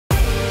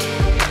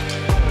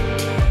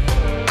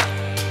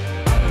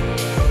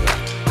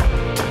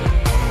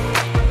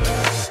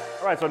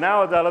right, so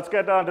now let's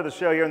get on to the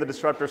show here in the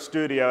Disruptor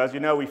Studio. As you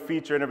know, we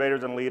feature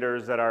innovators and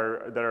leaders that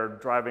are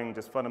driving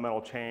just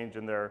fundamental change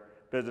in their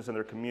business and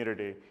their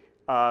community.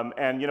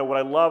 And you know what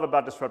I love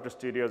about Disruptor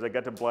Studio is I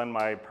get to blend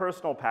my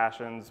personal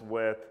passions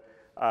with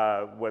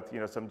you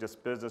know some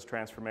just business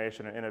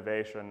transformation and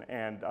innovation.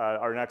 And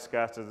our next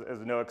guest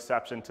is no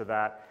exception to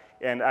that.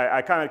 And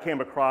I kind of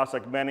came across,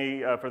 like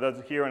many, for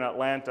those here in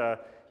Atlanta,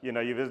 you know,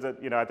 you visit,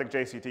 you know, I think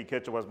JCT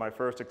Kitchen was my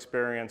first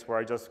experience where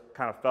I just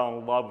kind of fell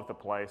in love with the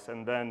place.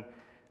 And then,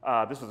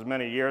 this was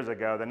many years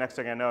ago, the next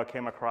thing I know, I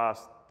came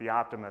across the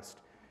Optimist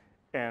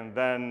and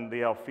then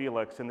the El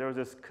Felix, and there was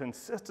this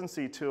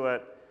consistency to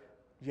it,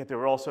 yet they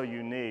were also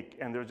unique,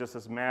 and there was just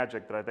this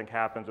magic that I think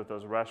happens with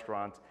those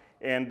restaurants.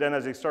 And then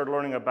as I started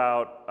learning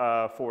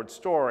about Ford's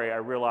story, I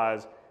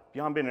realized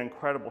beyond being an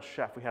incredible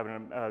chef, we have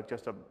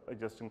just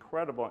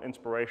incredible,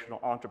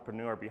 inspirational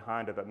entrepreneur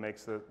behind it that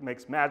makes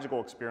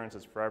magical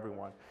experiences for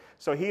everyone.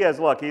 So he has,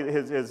 look, he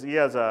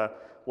has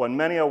won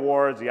many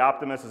awards. The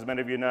Optimist, as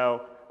many of you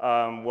know,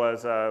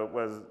 was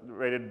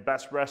rated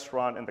best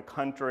restaurant in the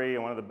country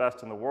and one of the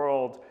best in the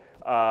world.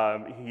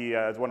 He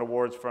has won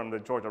awards from the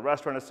Georgia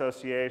Restaurant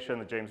Association,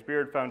 the James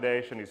Beard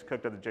Foundation. He's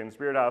cooked at the James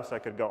Beard House. I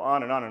could go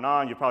on and on and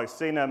on. You've probably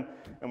seen him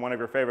in one of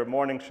your favorite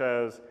morning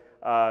shows.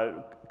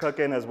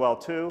 Cooking as well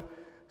too.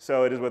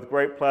 So it is with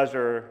great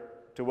pleasure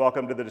to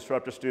welcome to the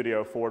Disruptor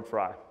Studio, Ford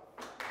Fry.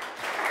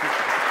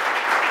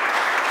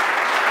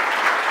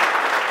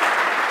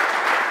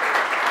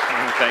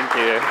 Thank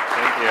you.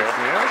 Thank you.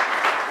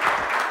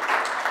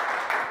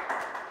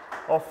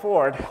 Well,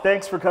 Ford,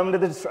 thanks for coming to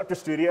the Disruptor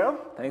Studio.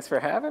 Thanks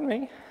for having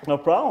me. No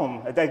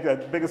problem. I think the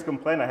biggest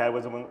complaint I had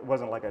was it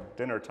wasn't like a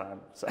dinner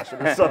time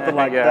session or something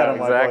like that. I'm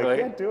exactly. like,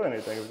 I can't do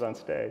anything. It was on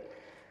stage.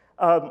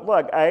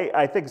 Look,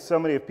 I think so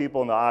many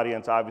people in the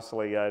audience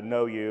obviously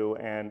know you,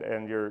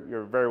 and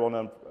you're very well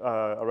known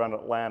around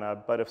Atlanta.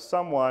 But if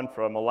someone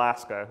from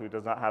Alaska who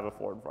does not have a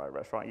Ford Fry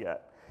restaurant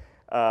yet,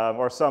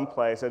 or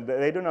someplace, and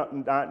they do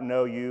not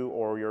know you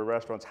or your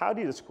restaurants, how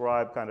do you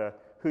describe kind of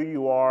who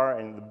you are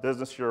and the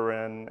business you're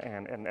in,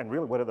 and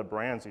really what are the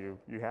brands you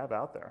have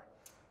out there?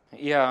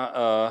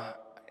 Yeah.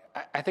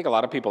 I think a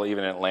lot of people,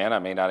 even in Atlanta,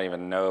 may not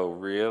even know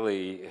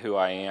really who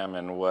I am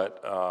and what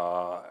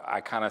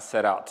I kind of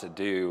set out to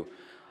do.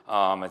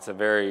 I'm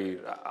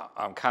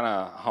kind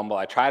of humble.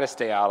 I try to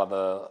stay out of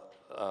the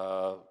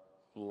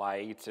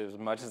light as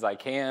much as I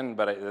can,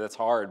 but that's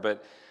hard.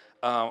 But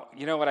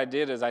you know what I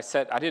did is I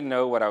didn't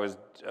know what I was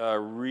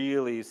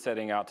really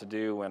setting out to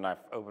do when I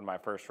opened my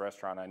first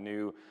restaurant. I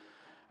knew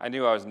I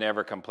was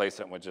never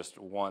complacent with just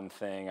one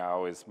thing.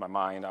 I'm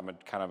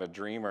kind of a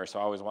dreamer, so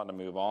I always wanted to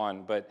move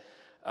on. But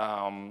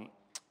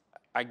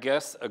I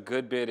guess a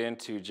good bit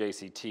into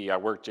JCT, I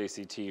worked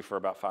JCT for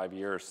about 5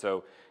 years,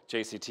 so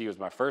JCT was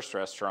my first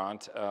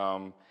restaurant.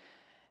 And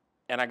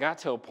I got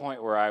to a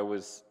point where I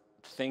was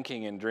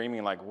thinking and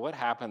dreaming, like, what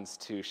happens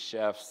to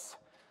chefs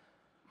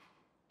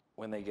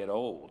when they get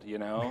old, you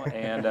know?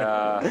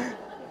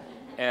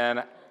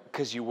 And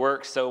because you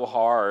work so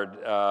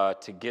hard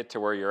to get to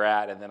where you're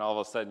at, and then all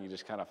of a sudden you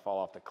just kind of fall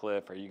off the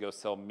cliff, or you go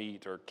sell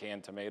meat or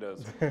canned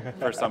tomatoes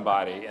for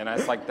somebody, and I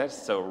was like, that's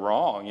so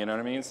wrong, you know what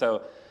I mean?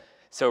 So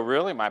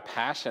really my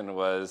passion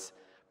was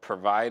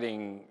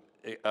providing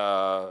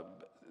the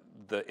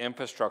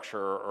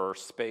infrastructure or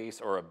space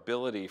or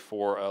ability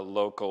for a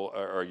local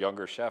or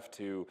younger chef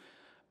to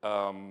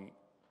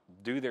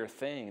do their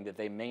thing that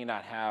they may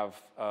not have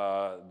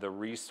the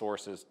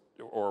resources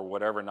or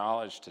whatever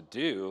knowledge to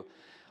do.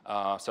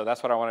 So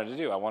that's what I wanted to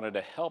do. I wanted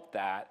to help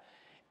that,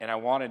 and I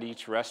wanted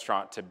each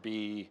restaurant to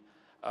be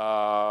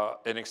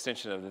an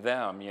extension of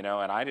them, you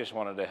know, and I just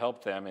wanted to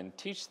help them and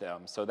teach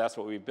them. So that's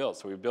what we built.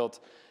 So we built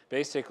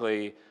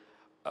basically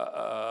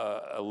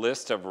a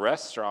list of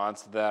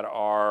restaurants that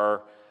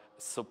are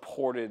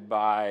supported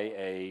by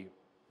a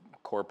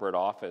corporate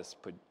office,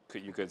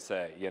 you could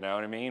say, you know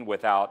what I mean?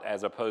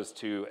 As opposed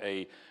to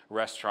a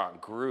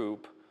restaurant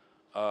group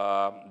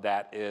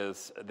that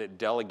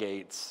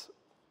delegates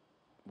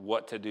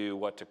what to do,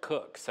 what to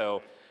cook.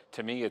 So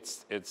to me,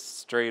 it's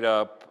straight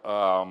up,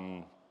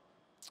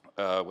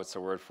 what's the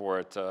word for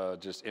it?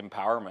 Just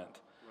empowerment.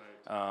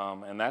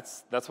 Right. And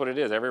that's what it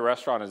is. Every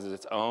restaurant is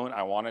its own.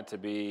 I want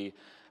the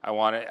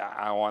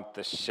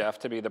chef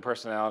to be the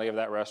personality of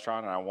that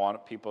restaurant, and I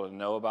want people to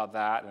know about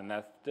that. And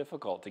that's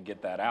difficult to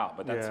get that out,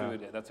 but that's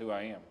who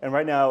I am. And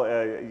right now,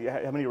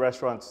 how many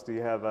restaurants do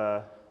you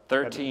have?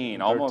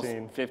 13, almost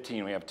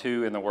 15. We have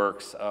 2 in the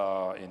works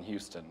in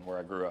Houston, where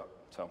I grew up.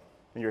 So.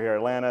 And you're here in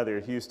Atlanta, you're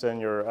in Houston,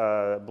 you're,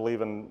 I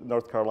believe, in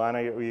North Carolina.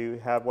 You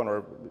have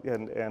one,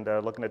 and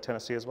looking at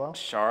Tennessee as well?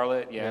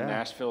 Charlotte, yeah.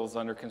 Nashville's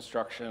under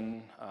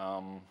construction.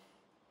 So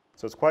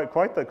it's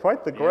quite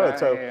the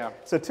growth. Yeah.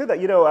 So to that,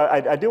 you know,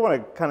 I do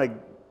want to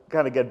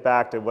kind of get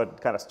back to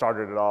what kind of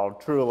started it all,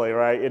 truly,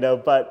 right? You know,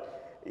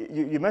 but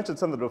you mentioned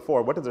something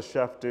before. What does a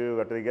chef do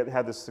after they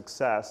have this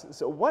success?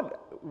 So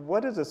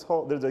what is this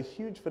whole? There's a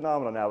huge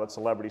phenomenon now with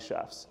celebrity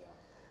chefs.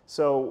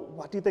 So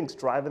what do you think's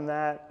driving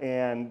that?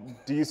 And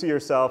do you see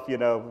yourself, you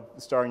know,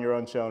 starring your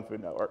own show on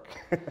Food Network?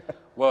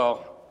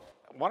 Well,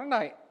 why don't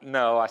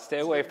I stay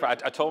away from, I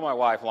told my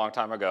wife a long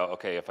time ago,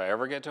 okay, if I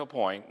ever get to a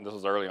point, and this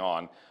was early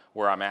on,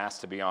 where I'm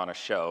asked to be on a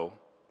show,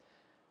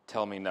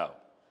 tell me no.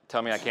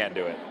 Tell me I can't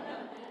do it.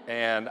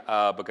 And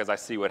because I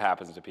see what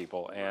happens to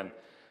people. And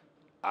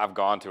I've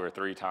gone to her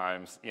 3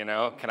 times, you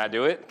know, can I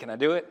do it? Can I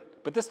do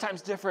it? But this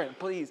time's different,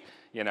 please.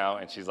 You know,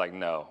 and she's like,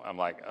 no. I'm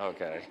like,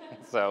 okay.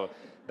 So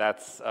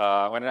that's,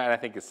 and I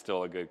think it's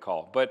still a good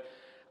call. But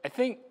I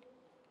think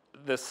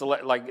the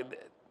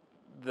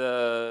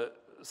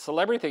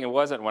celebrity thing, it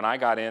wasn't when I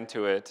got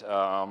into it,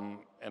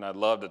 and I'd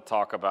love to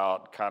talk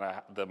about kind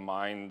of the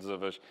minds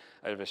of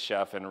a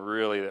chef, and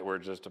really that we're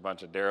just a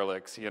bunch of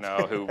derelicts, you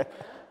know,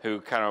 who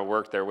kind of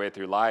worked their way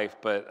through life.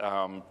 But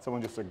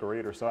someone just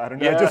agreed or so. I don't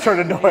know. Yeah, I just heard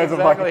a noise.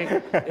 exactly.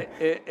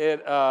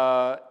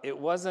 It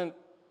wasn't.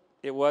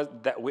 It was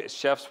that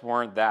chefs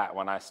weren't that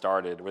when I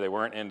started, where they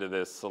weren't into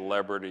this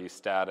celebrity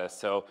status.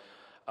 So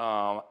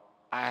I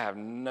have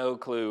no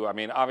clue. I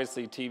mean,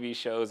 obviously TV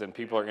shows and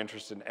people are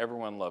interested.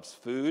 Everyone loves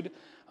food,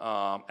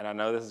 and I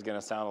know this is going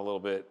to sound a little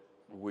bit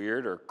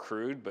weird or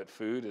crude, but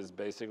food is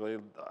basically,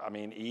 I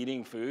mean,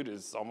 eating food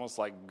is almost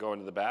like going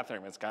to the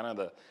bathroom. It's kind of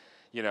the,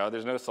 you know,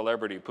 there's no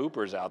celebrity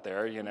poopers out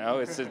there, you know.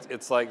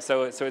 It's like,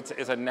 so it's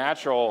a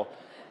natural.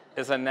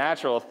 It's a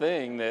natural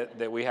thing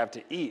that we have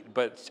to eat,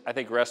 but I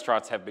think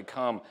restaurants have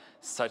become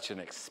such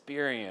an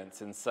experience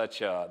and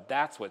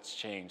that's what's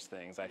changed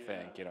things, I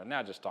think, you know,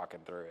 now just talking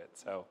through it,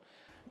 so.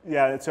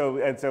 Yeah,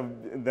 so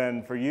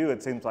then for you,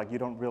 it seems like you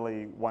don't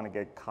really want to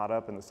get caught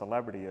up in the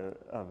celebrity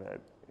of it.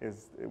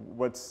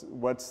 What's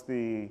the,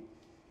 you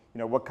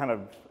know, what kind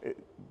of,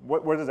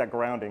 where does that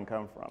grounding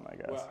come from, I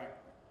guess? Well,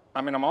 I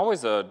mean, I'm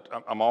always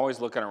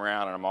looking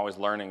around, and I'm always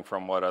learning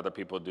from what other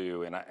people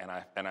do, and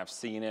I've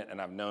seen it,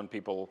 and I've known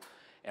people,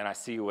 and I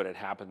see what it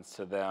happens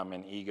to them,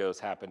 and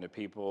egos happen to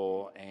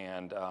people,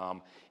 and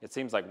it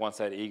seems like once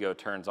that ego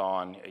turns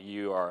on,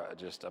 you are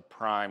just a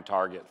prime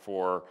target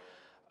for,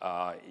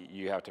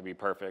 you have to be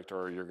perfect,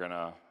 or you're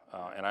gonna,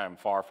 and I am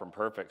far from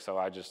perfect, so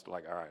I just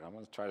like, all right, I'm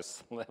gonna try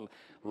to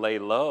lay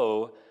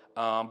low,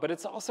 but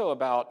it's also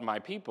about my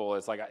people.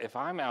 It's like, if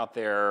I'm out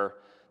there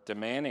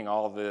demanding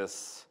all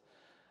this,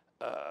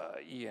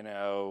 you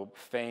know,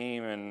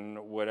 fame and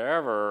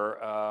whatever,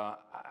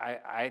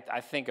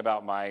 I think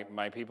about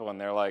my people, and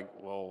they're like,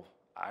 well,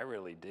 I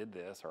really did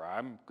this, or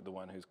I'm the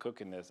one who's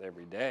cooking this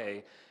every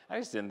day. I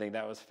just didn't think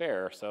that was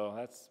fair, so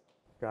that's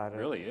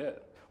really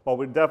it. Well,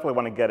 we definitely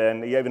want to get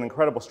in. You have an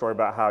incredible story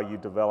about how you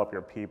develop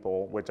your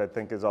people, which I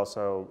think is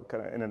also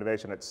kind of an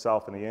innovation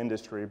itself in the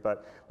industry.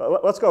 But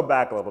let's go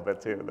back a little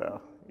bit too,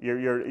 though.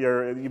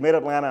 You made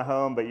Atlanta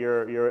home, but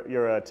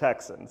you're a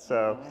Texan.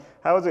 So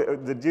how was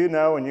it? Did you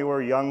know when you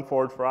were young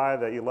Ford Fry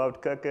that you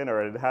loved cooking,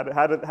 or how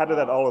did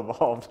that all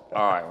evolve?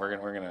 All right,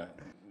 we're gonna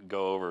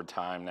go over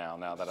time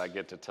now that I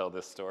get to tell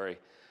this story.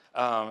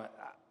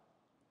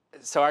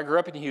 So I grew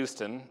up in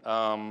Houston.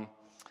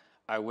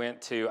 I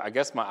went to, I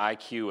guess my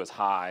IQ was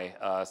high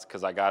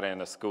because I got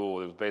into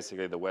school. It was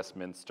basically the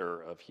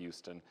Westminster of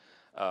Houston,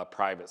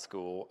 private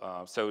school.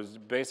 So it was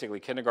basically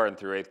kindergarten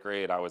through 8th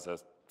grade, I was a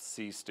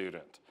C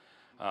student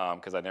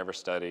because I never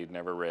studied,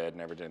 never read,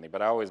 never did anything.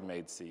 But I always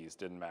made C's,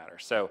 didn't matter.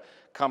 So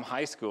come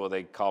high school,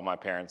 they called my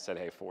parents and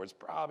said, hey, Ford's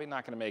probably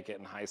not going to make it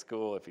in high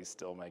school if he's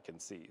still making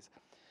C's.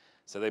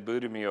 So they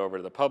booted me over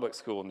to the public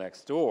school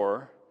next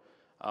door,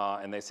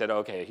 and they said,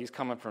 okay, he's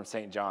coming from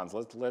St. John's.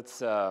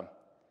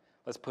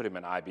 Let's put him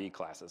in IB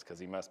classes because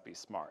he must be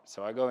smart.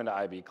 So I go into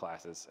IB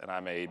classes, and I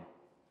made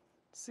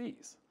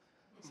C's.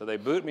 So they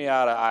boot me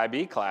out of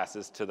IB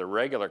classes to the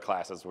regular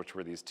classes, which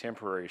were these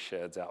temporary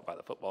sheds out by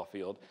the football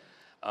field.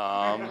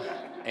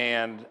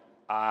 And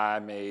I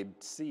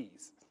made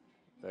C's,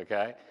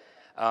 okay?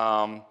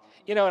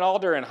 You know, and all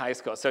during high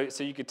school. So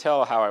you could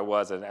tell how I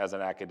was as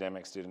an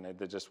academic student.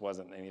 There just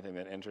wasn't anything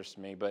that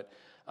interested me. But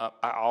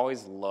I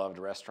always loved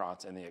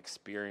restaurants and the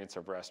experience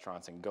of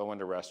restaurants and going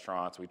to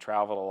restaurants. We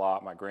traveled a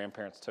lot. My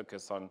grandparents took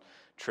us on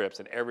trips,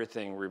 and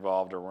everything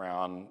revolved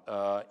around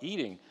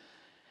eating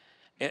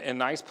in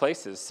nice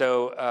places.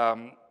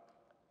 So,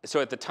 so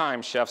at the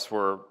time, chefs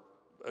were,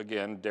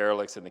 again,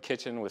 derelicts in the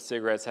kitchen with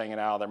cigarettes hanging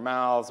out of their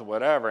mouths,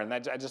 whatever. And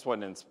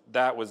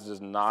that was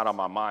just not on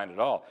my mind at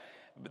all.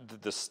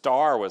 The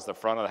star was the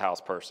front of the house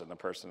person, the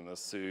person in the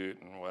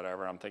suit and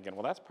whatever. I'm thinking,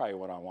 well, that's probably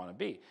what I want to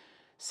be.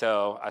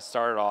 So I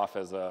started off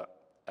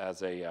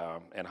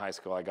in high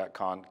school. I got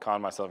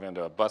conned myself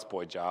into a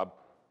busboy job,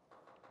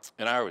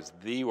 and I was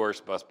the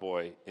worst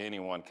busboy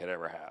anyone could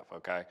ever have.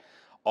 Okay,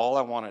 all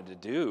I wanted to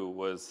do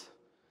was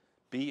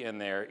be in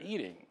there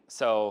eating.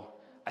 So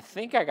I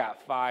think I got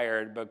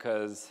fired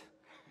because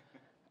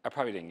I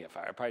probably didn't get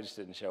fired. I probably just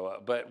didn't show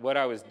up. But what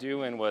I was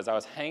doing was I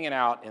was hanging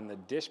out in the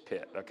dish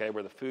pit, okay,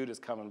 where the food is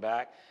coming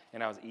back,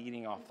 and I was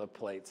eating off the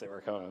plates that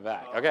were coming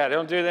back. Okay, I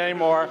don't do that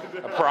anymore,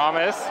 I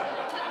promise.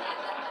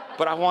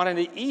 But I wanted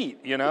to eat,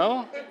 you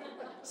know?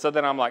 So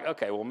then I'm like,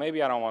 okay, well,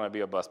 maybe I don't want to be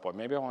a busboy.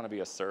 Maybe I want to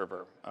be a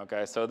server,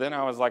 okay? So then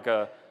I was like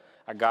I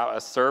got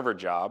a server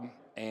job,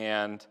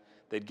 and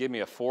they'd give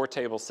me a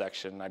 4-table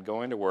section. I'd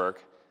go into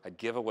work. I'd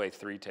give away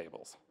 3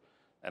 tables.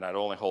 And I'd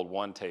only hold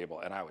 1 table,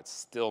 and I would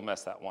still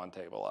mess that 1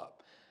 table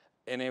up.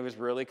 And it was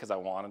really because I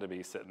wanted to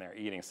be sitting there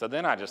eating. So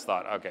then I just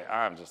thought, okay,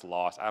 I'm just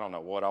lost. I don't know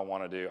what I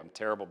want to do. I'm a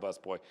terrible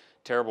busboy,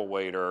 terrible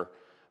waiter.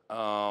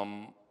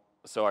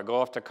 So I go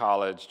off to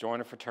college,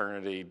 join a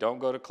fraternity, don't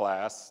go to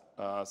class,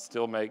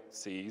 still make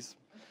C's,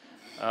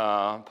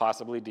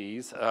 possibly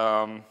D's.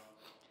 And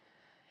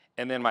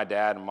then my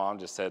dad and mom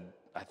just said,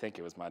 I think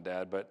it was my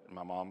dad, but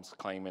my mom's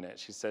claiming it.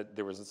 She said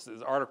there was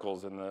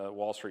articles in the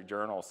Wall Street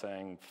Journal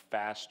saying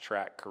fast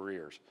track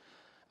careers.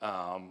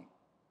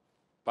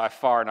 By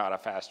far not a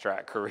fast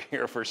track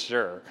career for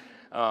sure,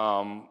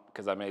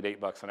 because I made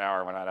 $8 an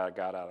hour when I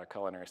got out of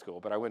culinary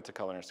school. But I went to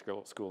culinary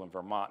school in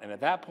Vermont, and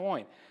at that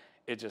point,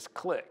 it just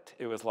clicked.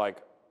 It was like,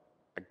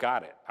 I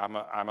got it. I'm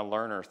a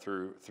learner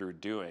through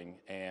doing,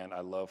 and I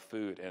love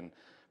food. And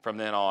from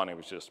then on, it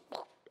was just,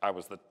 I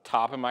was the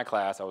top in my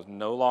class. I was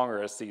no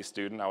longer a C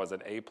student. I was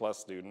an A+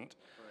 student,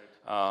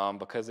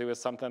 because it was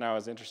something I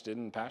was interested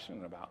in and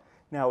passionate about.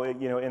 Now,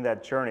 in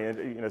that journey,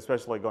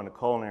 especially going to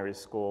culinary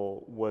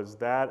school, was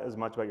that as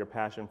much about your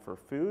passion for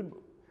food? And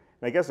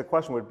I guess the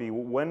question would be,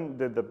 when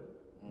did the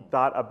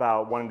thought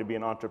about wanting to be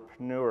an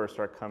entrepreneur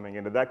start coming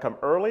in? Did that come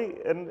early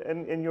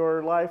in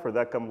your life, or did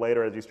that come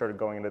later as you started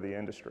going into the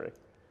industry?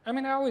 I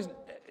mean,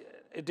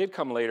 it did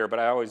come later, but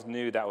I always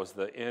knew that was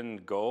the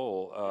end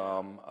goal.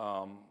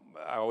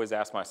 I always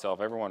asked myself,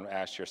 everyone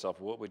asks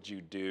yourself, what would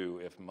you do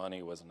if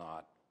money was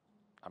not?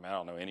 I mean, I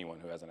don't know anyone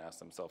who hasn't asked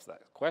themselves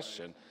that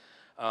question.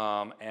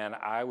 And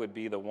I would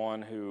be the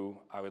one who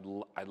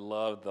I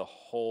love the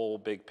whole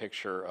big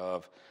picture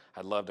of,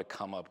 I'd love to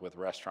come up with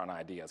restaurant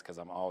ideas, because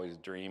I'm always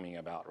dreaming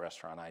about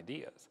restaurant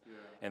ideas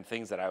and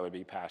things that I would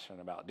be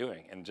passionate about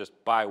doing. And just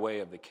by way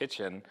of the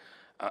kitchen,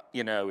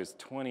 is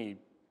 20+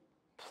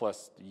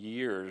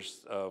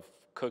 years of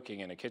cooking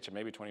in a kitchen,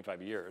 maybe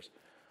 25 years.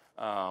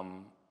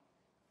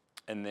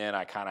 And then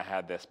I kind of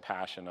had this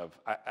passion of,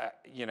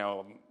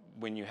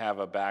 when you have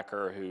a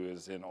backer who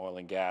is in oil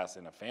and gas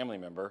and a family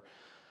member,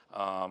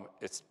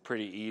 it's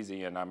pretty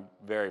easy, and I'm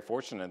very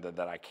fortunate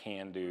that I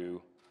can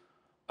do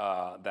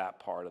that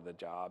part of the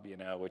job,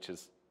 which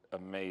is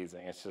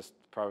amazing. It's just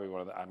probably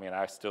one of the, I mean,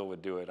 I still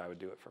would do it. I would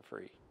do it for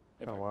free.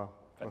 Oh, wow.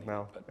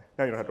 Well,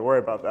 now you don't have to worry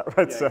about that,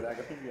 right? Yeah,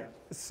 exactly. Yeah.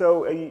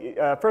 So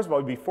first of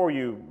all, before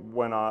you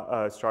went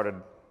on, started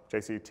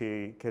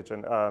JCT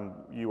Kitchen,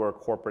 you were a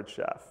corporate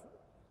chef.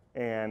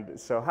 And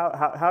so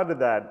how did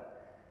that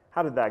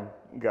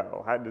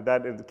go? How did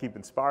that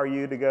inspire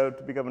you to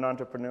become an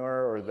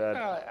entrepreneur, or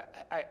that?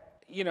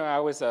 I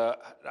was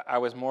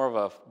more of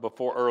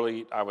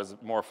I was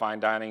more a fine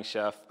dining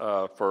chef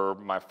for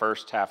my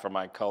first half of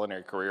my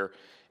culinary career,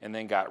 and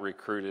then got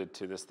recruited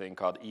to this thing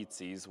called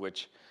Eatsies,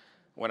 which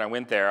when I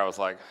went there, I was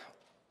like,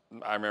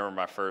 I remember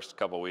my first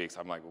couple of weeks,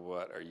 I'm like,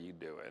 what are you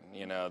doing?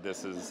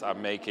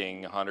 I'm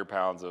making 100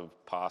 pounds of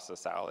pasta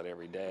salad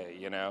every day,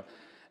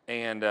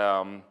 And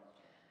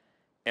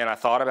I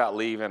thought about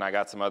leaving. I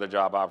got some other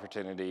job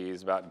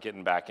opportunities about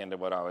getting back into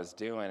what I was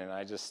doing, and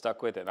I just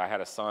stuck with it. I had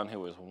a son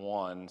who was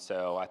 1,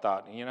 so I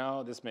thought,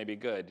 this may be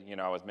good.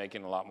 I was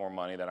making a lot more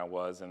money than I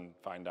was in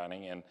fine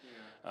dining, and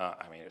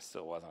I mean, it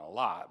still wasn't a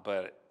lot,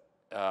 but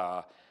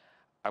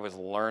I was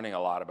learning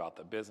a lot about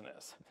the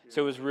business.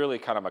 So it was really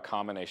kind of a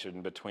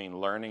combination between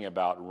learning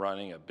about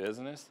running a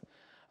business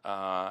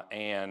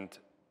and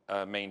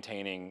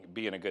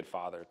being a good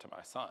father to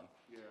my son.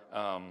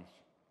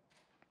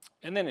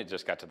 And then it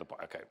just got to the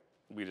point, okay,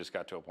 we just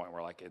got to a point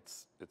where like,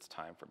 it's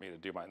time for me to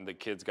do the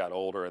kids got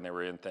older and they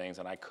were in things,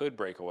 and I could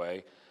break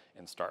away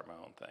and start my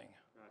own thing.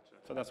 Gotcha.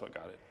 So that's what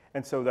got it.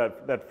 And so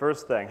that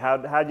first thing,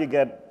 how'd you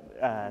get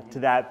to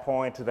that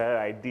point, to that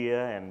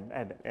idea,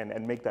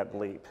 and make that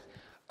leap?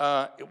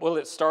 Well,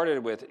 it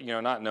started with,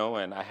 not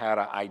knowing. I had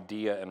an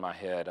idea in my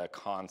head, a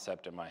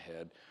concept in my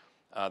head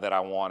that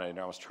I wanted,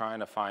 and I was trying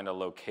to find a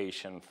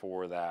location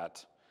for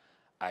that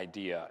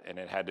idea, and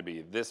it had to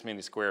be this many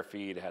square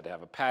feet, it had to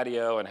have a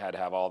patio, and had to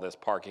have all this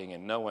parking,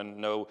 and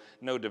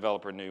no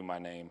developer knew my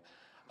name.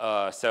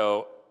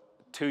 So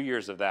 2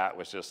 years of that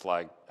was just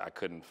like, I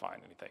couldn't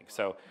find anything.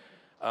 So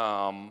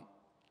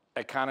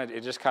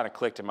it just kind of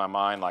clicked in my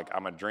mind, like,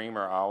 I'm a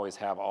dreamer, I always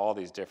have all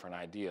these different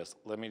ideas.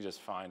 Let me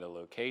just find a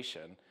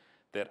location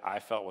that I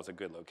felt was a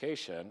good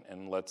location,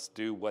 and let's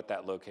do what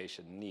that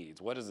location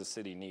needs. What does the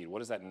city need? What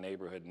does that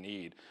neighborhood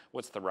need?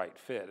 What's the right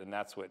fit? And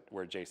that's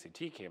where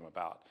JCT came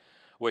about,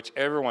 which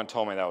everyone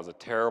told me that was a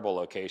terrible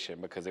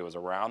location because it was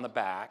around the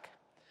back.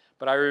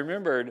 But I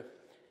remembered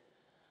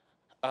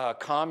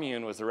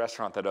Commune was the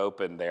restaurant that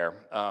opened there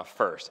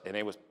first, and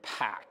it was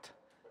packed.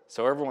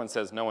 So everyone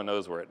says no one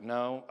knows where it.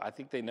 No, I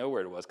think they know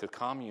where it was, because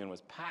Commune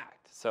was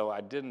packed. So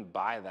I didn't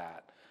buy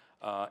that.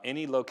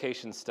 Any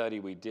location study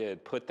we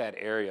did put that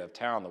area of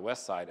town, the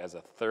west side, as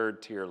a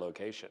 3rd-tier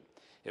location.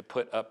 It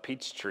put up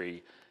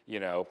Peachtree,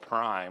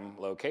 prime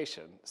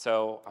location.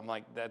 So I'm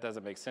like, that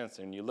doesn't make sense.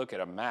 And you look at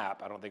a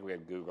map, I don't think we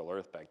had Google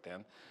Earth back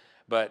then,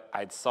 but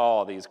I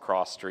saw these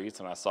cross streets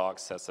and I saw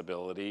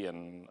accessibility,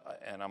 and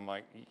I'm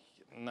like,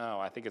 no,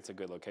 I think it's a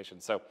good location.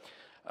 So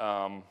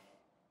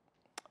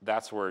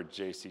that's where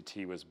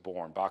JCT was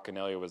born.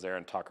 Bacchanalia was there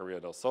and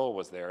Taqueria del Sol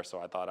was there, so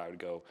I thought I would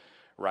go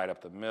right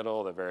up the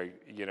middle. The very,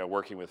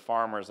 working with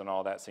farmers and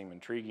all that seemed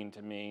intriguing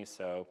to me,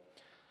 so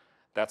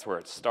that's where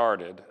it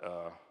started.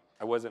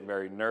 I wasn't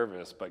very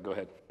nervous, but go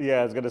ahead.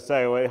 Yeah, I was going to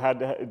say,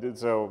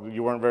 so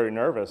you weren't very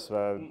nervous.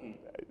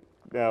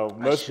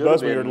 Most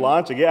should've when you're been.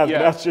 launching,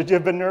 should you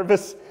have been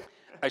nervous?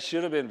 I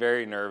should have been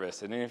very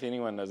nervous, and if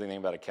anyone knows anything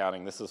about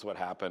accounting, this is what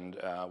happened.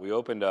 We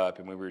opened up,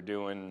 and we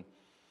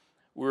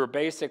were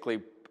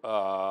basically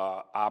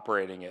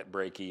operating at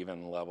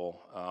break-even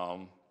level,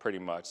 pretty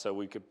much, so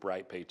we could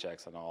write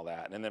paychecks and all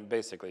that. And then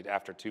basically,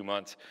 after 2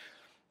 months,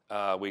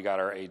 we got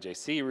our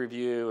AJC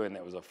review, and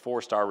it was a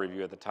 4-star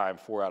review at the time,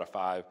 4 out of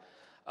 5.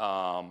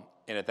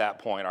 And at that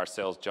point, our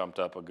sales jumped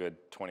up a good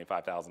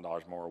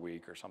 $25,000 more a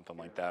week or something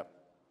like that.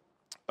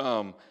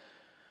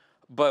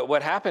 But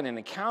what happened in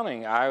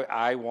accounting,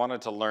 I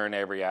wanted to learn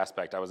every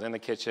aspect. I was in the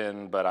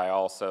kitchen, but I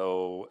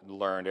also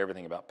learned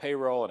everything about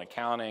payroll and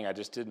accounting. I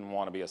just didn't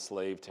want to be a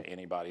slave to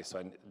anybody,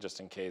 so just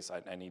in case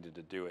I needed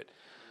to do it.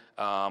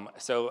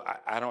 So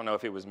I don't know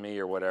if it was me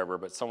or whatever,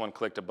 but someone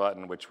clicked a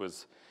button,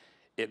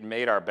 it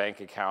made our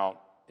bank account,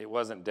 it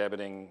wasn't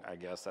debiting, I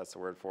guess that's the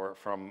word for it,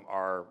 from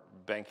our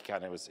bank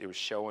account. It was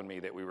showing me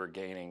that we were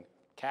gaining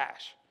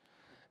cash.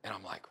 And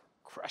I'm like,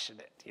 crushing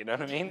it, you know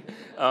what I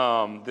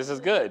mean? This is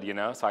good,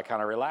 so I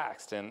kind of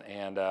relaxed. And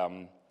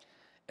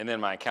then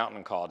my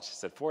accountant called. She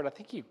said, Ford, I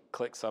think you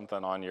clicked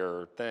something on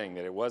your thing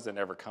that it wasn't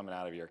ever coming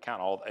out of your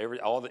account.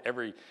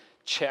 Every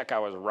check I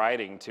was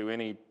writing to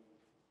any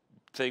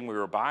thing we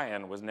were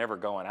buying was never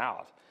going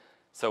out.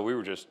 So we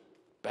were just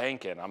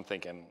banking. I'm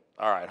thinking,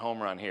 all right,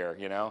 home run here,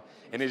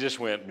 And it just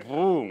went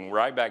boom,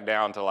 right back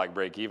down to like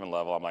break even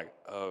level. I'm like,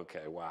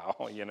 okay,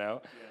 wow,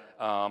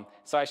 Yeah.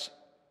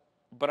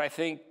 But I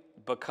think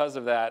because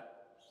of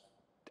that,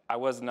 I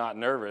was not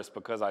nervous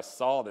because I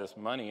saw this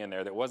money in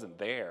there that wasn't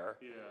there.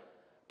 Yeah.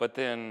 But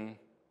then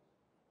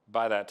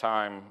by that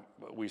time,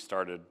 we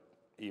started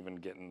even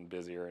getting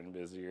busier and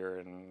busier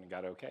and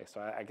got okay. So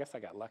I guess I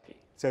got lucky.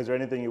 So is there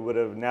anything you would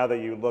have, now that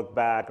you look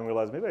back and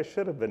realize maybe I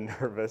should have been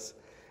nervous,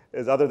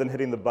 is other than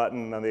hitting the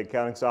button on the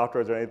accounting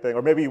software or anything,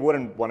 or maybe you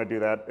wouldn't want to do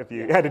that if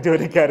you had to do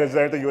it again, is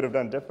there anything you would have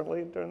done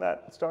differently during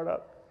that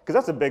startup?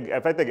 Because that's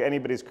if I think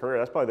anybody's career,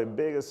 that's probably the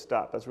biggest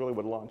step. That's really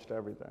what launched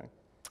everything.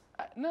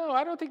 No,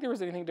 I don't think there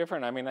was anything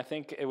different. I mean, I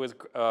think it was,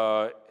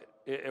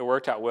 it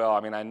worked out well. I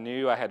mean, I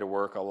knew I had to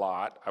work a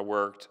lot. I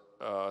worked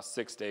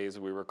 6 days.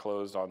 We were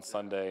closed on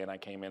Sunday, and I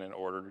came in and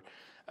ordered.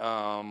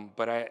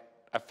 But I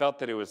felt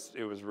that it was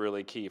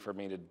really key for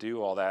me to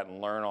do all that and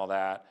learn all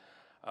that.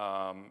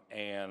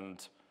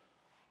 And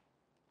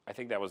I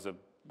think that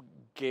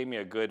gave me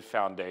a good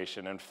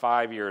foundation. And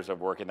 5 years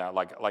of working that,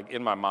 like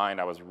in my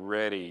mind, I was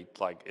ready,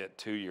 like at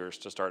 2 years,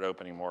 to start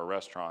opening more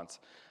restaurants.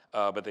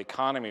 But the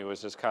economy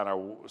was just kind of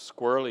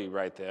squirrely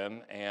right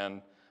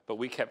then, but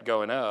we kept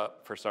going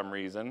up for some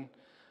reason.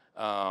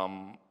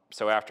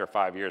 So after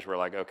 5 years, we're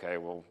like, okay,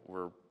 well,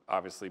 we're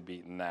obviously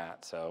beating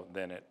that. So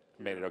then it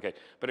made it okay.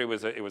 But it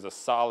was a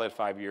solid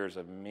 5 years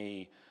of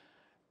me.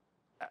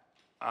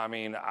 I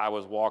mean, I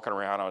was walking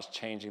around, I was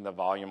changing the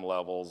volume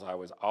levels, I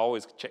was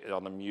always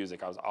on the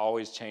music, I was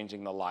always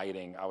changing the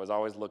lighting, I was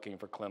always looking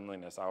for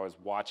cleanliness, I was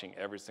watching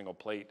every single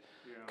plate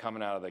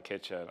coming out of the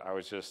kitchen.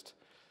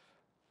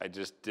 I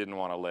just didn't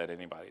want to let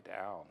anybody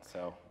down.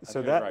 So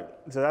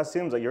that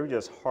seems like you're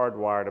just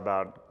hardwired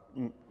about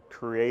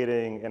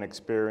creating an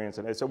experience.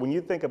 And so when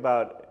you think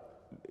about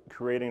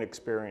creating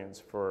experience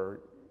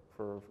for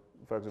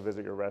folks who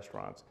visit your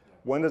restaurants,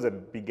 when does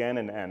it begin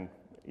and end?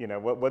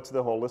 What's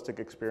the holistic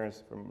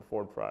experience from a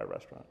Ford Fry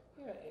restaurant?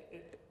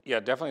 Yeah,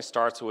 it definitely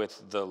starts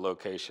with the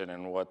location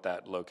and what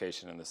that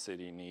location in the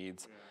city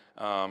needs.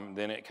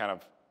 Then it kind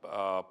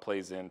of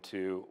plays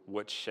into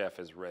which chef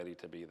is ready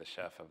to be the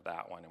chef of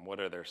that one and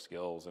what are their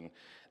skills. And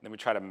then we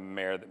try to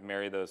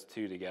marry those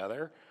two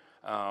together.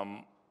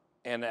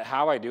 And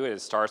how I do it,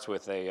 it starts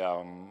with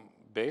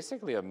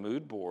basically a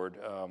mood board.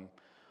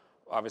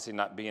 Obviously,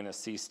 not being a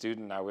C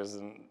student, I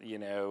wasn't,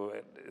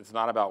 it's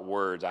not about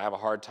words. I have a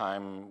hard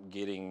time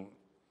getting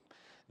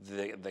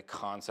the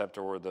concept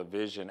or the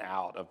vision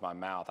out of my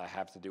mouth. I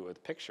have to do it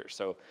with pictures.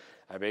 So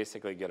I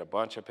basically get a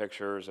bunch of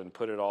pictures and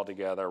put it all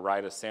together,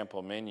 write a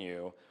sample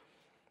menu,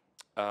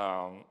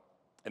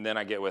 and then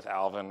I get with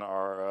Alvin,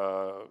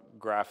 our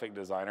graphic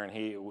designer, and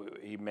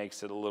he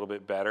makes it a little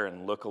bit better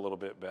and look a little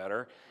bit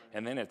better.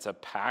 And then it's a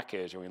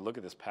package, and we look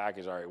at this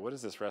package, all right, what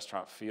does this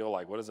restaurant feel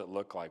like? What does it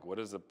look like? What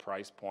is the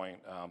price point?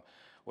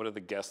 What do the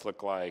guests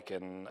look like?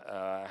 And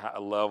a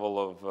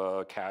level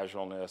of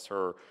casualness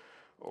or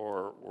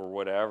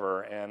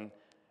whatever. And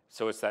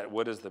so it's that,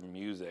 what is the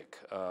music?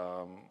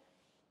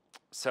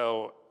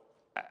 So,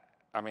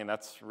 I mean,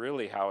 that's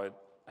really how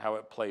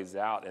it plays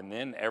out. And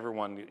then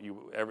then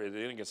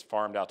it gets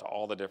farmed out to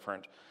all the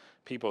different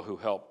people who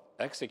help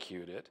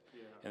execute it.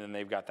 Yeah. And then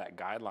they've got that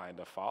guideline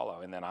to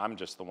follow. And then I'm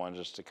just the one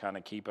just to kind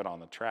of keep it on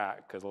the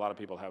track, because a lot of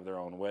people have their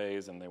own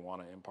ways and they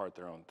want to impart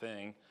their own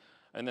thing.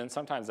 And then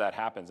sometimes that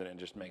happens and it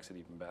just makes it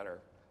even better.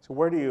 So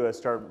where do you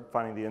start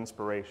finding the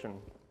inspiration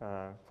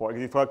for?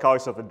 You call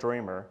yourself a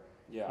dreamer.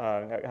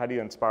 Yeah. How do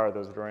you inspire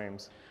those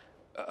dreams?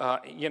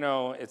 You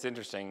know, it's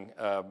interesting.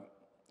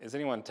 Has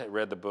anyone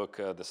read the book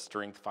The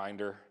Strength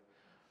Finder?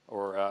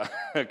 Or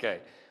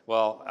okay,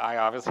 well, I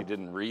obviously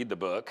didn't read the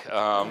book.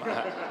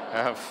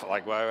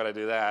 Like, why would I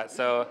do that?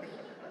 So,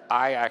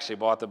 I actually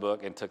bought the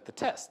book and took the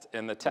test.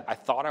 And I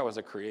thought I was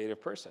a creative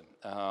person.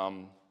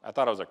 I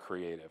thought I was a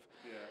creative,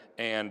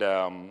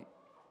 and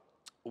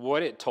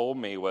what it told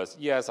me was,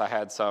 yes, I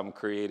had some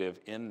creative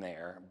in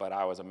there, but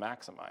I was a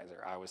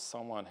maximizer. I was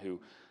someone who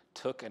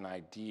took an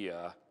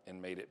idea and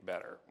made it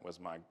better. Was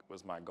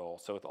my goal.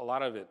 So with a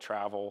lot of it,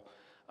 travel.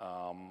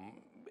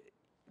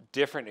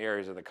 Different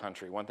areas of the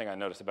country. One thing I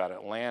noticed about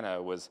Atlanta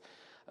was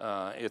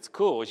it's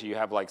cool is you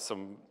have like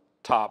some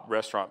top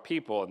restaurant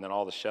people and then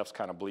all the chefs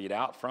kind of bleed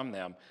out from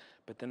them,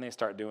 but then they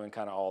start doing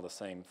kind of all the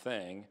same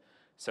thing,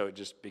 so it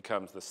just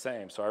becomes the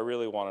same. So I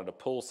really wanted to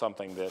pull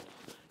something that,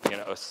 you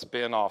know, a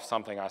spin off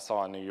something I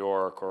saw in New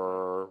York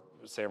or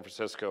San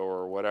Francisco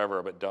or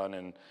whatever, but done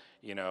in,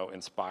 you know,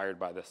 inspired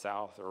by the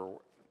South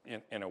or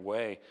in a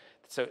way.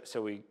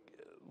 So we,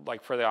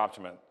 like for the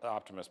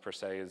optimist per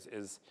se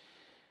is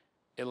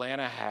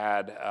Atlanta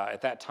had,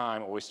 at that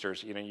time,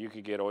 oysters. You know, you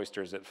could get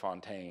oysters at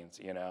Fontaine's,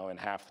 you know, and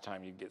half the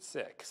time you'd get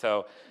sick.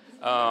 So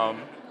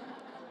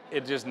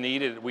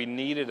we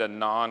needed a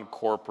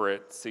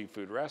non-corporate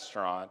seafood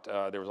restaurant.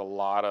 There was a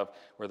lot of,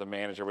 where the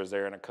manager was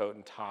there in a coat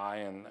and tie,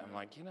 and I'm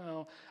like, you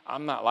know,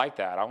 I'm not like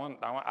that.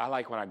 I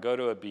like when I go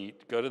to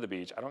the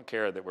beach, I don't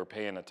care that we're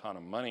paying a ton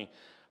of money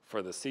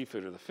for the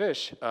seafood or the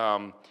fish,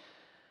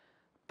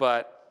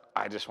 but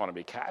I just want to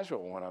be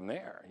casual when I'm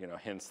there, you know,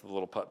 hence the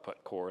little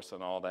putt-putt course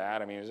and all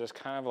that. I mean, it's just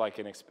kind of like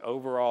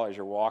overall, as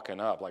you're walking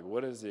up, like,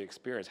 what is the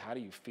experience? How do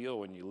you feel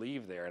when you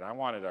leave there? And I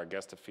wanted our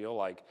guests to feel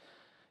like,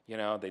 you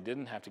know, they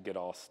didn't have to get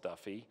all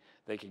stuffy.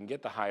 They can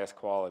get the highest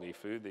quality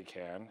food they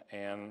can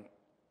and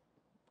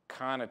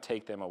kind of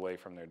take them away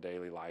from their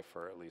daily life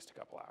for at least a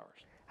couple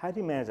hours. How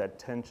do you manage that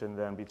tension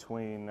then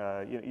between,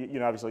 you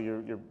know, obviously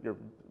your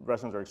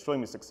restaurants are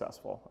extremely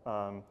successful.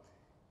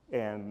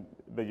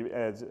 But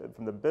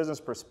from the business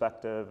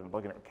perspective and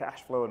looking at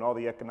cash flow and all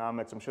the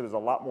economics, I'm sure there's a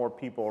lot more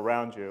people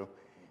around you.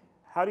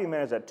 How do you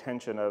manage that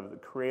tension of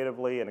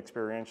creatively and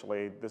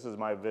experientially, this is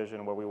my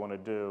vision, what we want to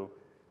do,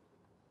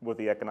 with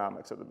the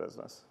economics of the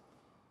business?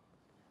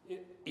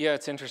 Yeah,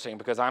 it's interesting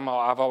because I've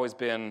always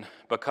been,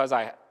 because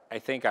I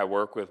think I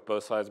work with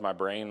both sides of my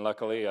brain,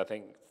 luckily. I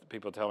think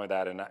people tell me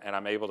that, and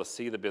I'm able to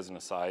see the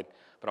business side,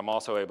 but I'm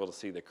also able to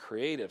see the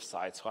creative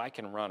side, so I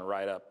can run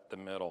right up the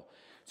middle.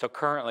 So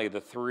currently,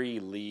 the three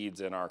leads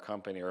in our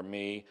company are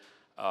me,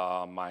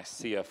 my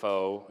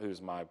CFO,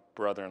 who's my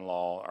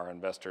brother-in-law, our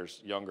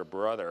investor's younger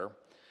brother,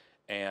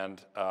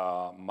 and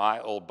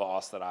my old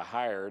boss that I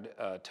hired,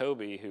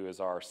 Toby, who is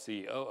our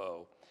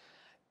COO.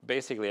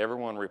 Basically,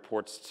 everyone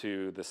reports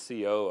to the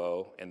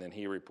COO, and then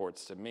he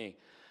reports to me.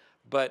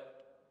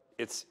 But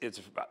it's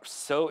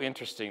so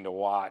interesting to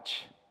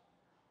watch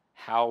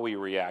how we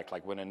react,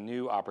 like when a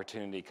new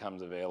opportunity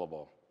comes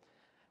available.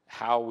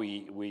 How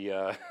we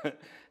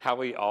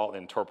all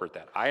interpret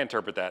that. I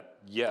interpret that,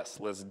 yes,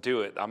 let's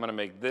do it. I'm going to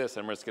make this,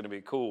 and it's going to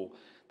be cool.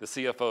 The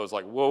CFO is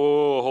like,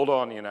 whoa, hold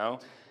on, you know.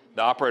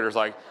 The operator's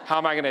like, how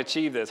am I going to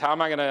achieve this? How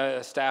am I going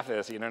to staff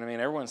this? You know what I mean?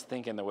 Everyone's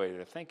thinking the way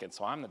they're thinking.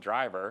 So I'm the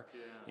driver. Yeah.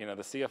 You know,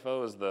 the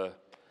CFO is the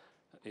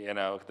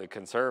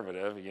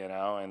conservative, you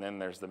know, and then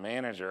there's the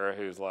manager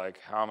who's like,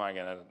 how am I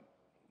going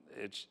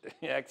to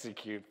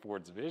execute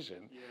Ford's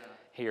vision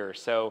here?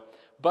 So,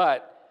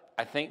 but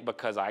I think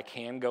because I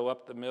can go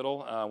up the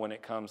middle when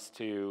it comes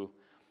to,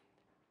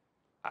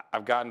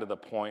 I've gotten to the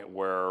point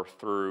where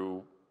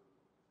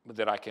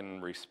that I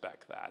can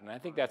respect that, and I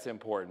think that's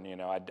important. You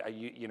know, I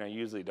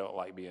usually don't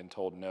like being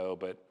told no,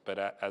 but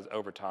as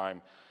over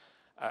time,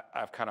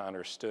 I've kind of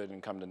understood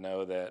and come to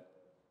know that.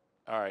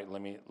 All right,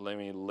 let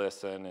me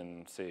listen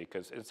and see,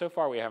 because so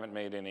far we haven't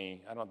made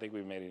any. I don't think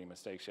we've made any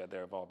mistakes yet.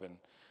 There have all been.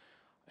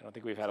 I don't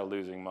think we've had a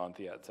losing month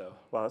yet. So.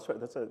 Well, that's right.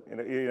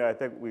 I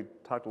think we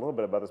talked a little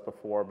bit about this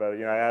before, but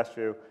I asked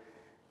you,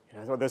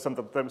 there's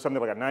something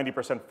like a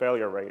 90%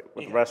 failure rate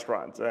with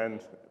restaurants,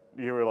 and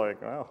you were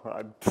like, well,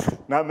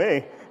 not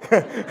me,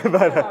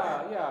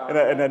 but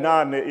in a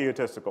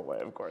non-egotistical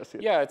way, of course.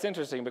 Yeah, it's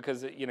interesting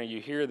because you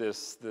hear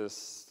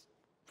this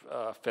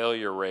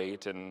failure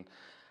rate and.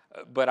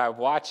 But I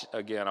watch,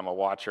 again, I'm a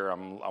watcher,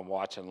 I'm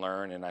watch and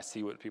learn, and I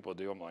see what people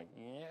do. I'm like,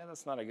 yeah,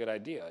 that's not a good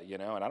idea,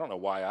 and I don't know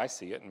why I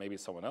see it, and maybe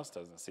someone else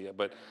doesn't see it.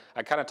 But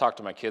I kind of talked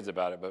to my kids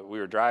about it, but we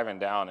were driving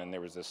down, and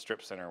there was this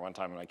strip center one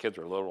time, and my kids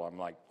were little. I'm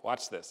like,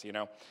 watch this,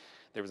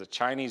 There was a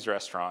Chinese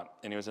restaurant,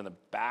 and it was in the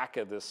back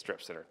of this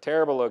strip center.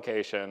 Terrible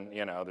location,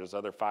 there's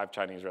other 5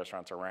 Chinese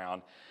restaurants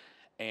around,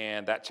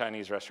 and that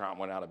Chinese restaurant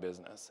went out of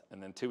business.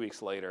 And then 2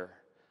 weeks later,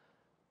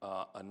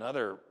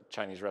 another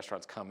Chinese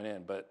restaurant's coming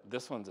in, but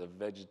this one's a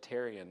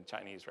vegetarian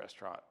Chinese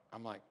restaurant.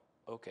 I'm like,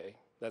 okay,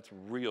 that's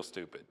real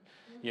stupid.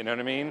 You know what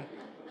I mean?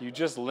 You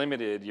just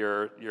limited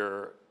your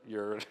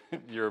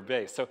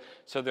base. So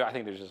I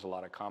think there's just a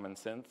lot of common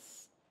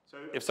sense. So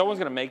if someone's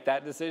going to make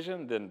that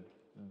decision, then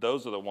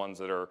those are the ones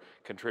that are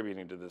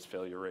contributing to this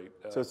failure rate.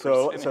 So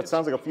it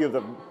sounds like a few of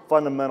the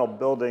fundamental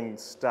building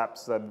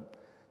steps that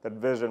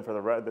vision for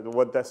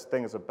what this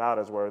thing is about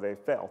is where they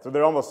fail. So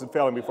they're almost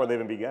failing before they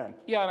even begin.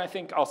 Yeah, and I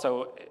think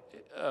also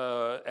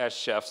as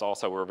chefs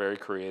also we're very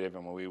creative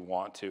and we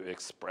want to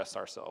express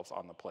ourselves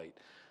on the plate.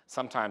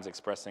 Sometimes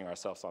expressing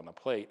ourselves on the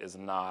plate is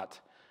not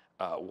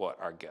what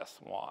our guests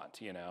want,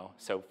 you know?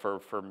 So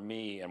for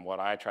me and what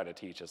I try to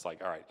teach is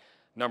like, all right,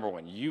 number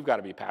one, you've got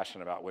to be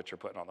passionate about what you're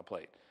putting on the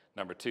plate.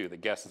 Number two, the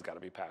guest has got to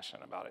be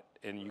passionate about it.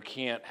 And you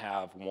can't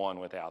have one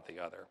without the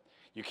other.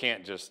 You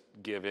can't just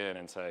give in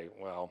and say,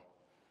 well,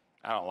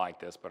 I don't like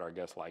this, but our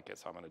guests like it,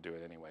 so I'm going to do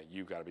it anyway.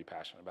 You've got to be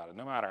passionate about it,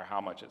 no matter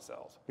how much it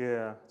sells.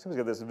 Yeah, it seems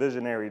like this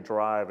visionary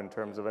drive in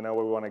terms of, I know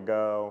where we want to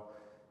go,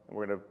 and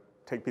we're going to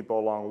take people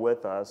along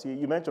with us.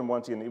 You mentioned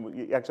once,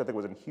 actually I think it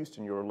was in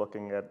Houston, you were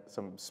looking at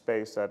some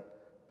space that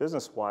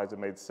business-wise it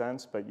made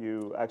sense, but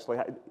you actually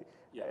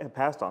had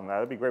passed on that.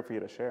 It'd be great for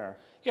you to share.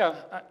 Yeah,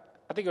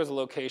 I think it was a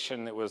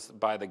location that was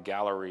by the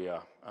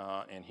Galleria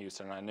in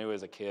Houston. And I knew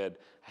as a kid,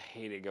 I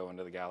hated going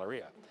to the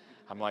Galleria.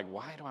 I'm like,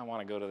 why do I want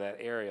to go to that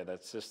area?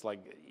 That's just like,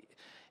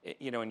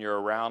 you know, and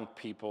you're around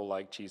people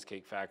like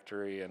Cheesecake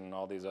Factory and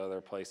all these other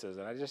places.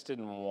 And I just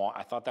didn't want,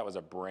 I thought that was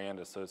a brand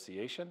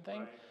association thing.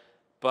 Right.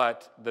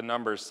 But the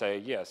numbers say,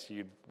 yes,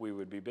 we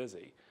would be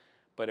busy.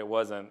 But it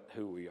wasn't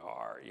who we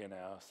are, you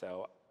know.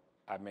 So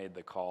I made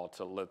the call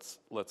to let's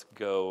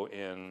go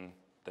in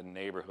the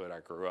neighborhood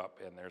I grew up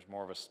in. There's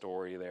more of a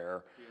story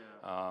there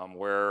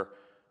where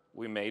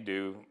we may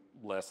do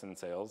less in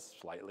sales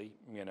slightly,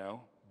 you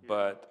know.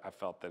 But I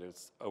felt that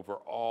it's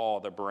overall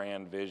the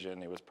brand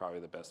vision, it was probably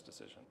the best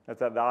decision.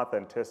 It's that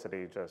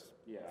authenticity just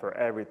for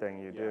everything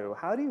you do.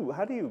 How do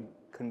you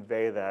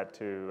convey that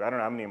to, I don't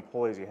know how many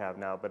employees you have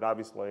now, but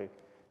obviously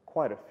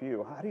quite a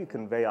few. How do you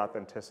convey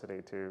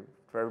authenticity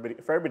for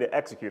everybody to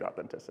execute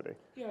authenticity?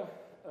 Yeah.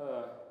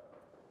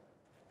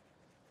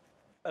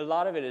 A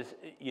lot of it is,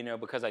 you know,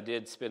 because I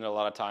did spend a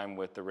lot of time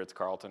with the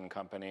Ritz-Carlton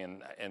company,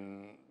 and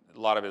a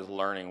lot of it is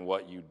learning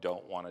what you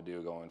don't want to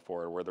do going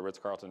forward, where the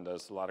Ritz-Carlton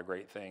does a lot of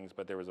great things,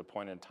 but there was a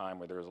point in time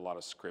where there was a lot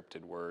of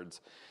scripted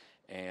words,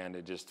 and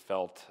it just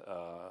felt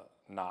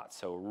not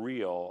so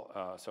real.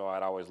 So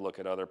I'd always look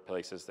at other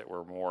places that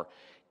were more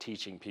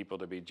teaching people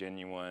to be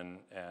genuine,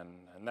 and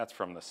that's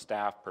from the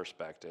staff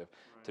perspective,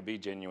 to be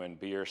genuine,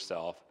 be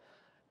yourself.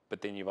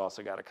 But then you've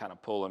also got to kind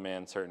of pull them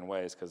in certain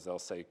ways because they'll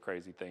say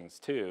crazy things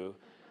too.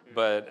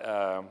 But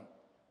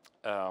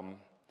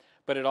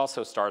it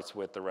also starts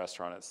with the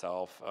restaurant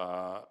itself.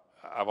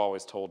 I've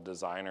always told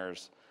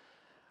designers,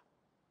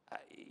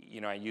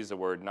 you know, I use the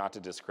word not to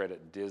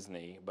discredit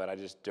Disney, but I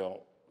just don't,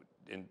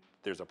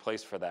 there's a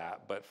place for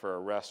that. But for a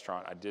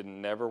restaurant, I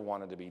never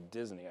wanted to be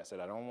Disney. I said,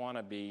 I don't want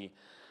to be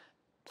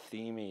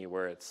themey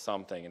where it's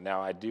something. And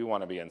now I do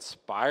want to be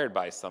inspired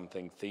by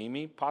something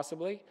themey,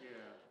 possibly. Yeah.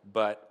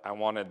 But I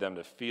wanted them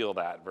to feel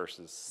that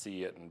versus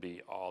see it and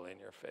be all in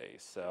your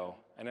face. So,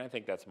 and I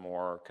think that's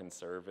more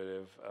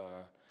conservative,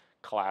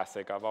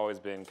 classic. I've always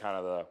been kind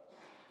of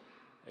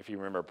if you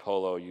remember,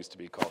 Polo used to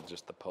be called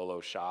just the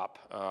Polo Shop.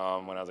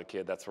 When I was a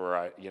kid, that's where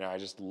I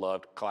just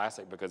loved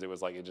classic because it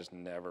was like it just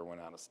never went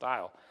out of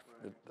style.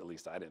 Right. At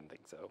least I didn't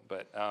think so.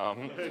 But,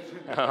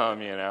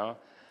 you know,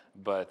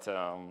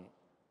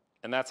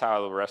 and that's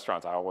how the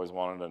restaurants, I always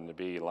wanted them to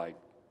be like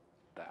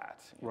that.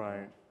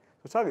 Right.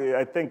 So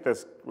I think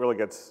this really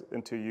gets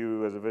into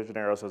you as a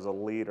visionary, also as a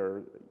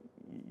leader.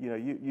 You know,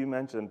 you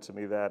mentioned to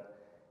me that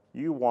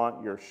you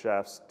want your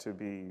chefs to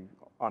be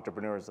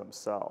entrepreneurs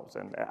themselves,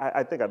 and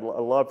I think I'd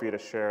love for you to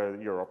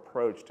share your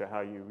approach to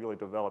how you really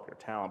develop your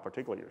talent,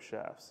 particularly your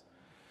chefs.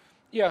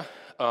 Yeah,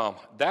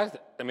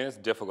 it's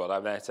difficult.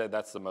 I said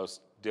that's the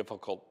most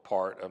difficult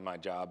part of my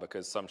job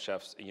because some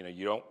chefs, you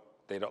know,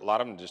 a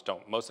lot of them just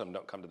don't. Most of them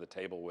don't come to the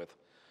table with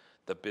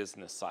the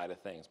business side of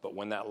things. But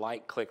when that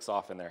light clicks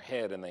off in their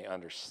head and they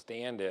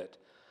understand it,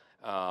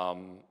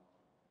 then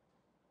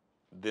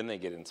they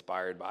get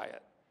inspired by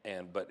it.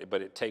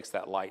 But it takes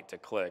that light to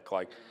click.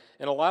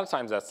 And a lot of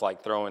times that's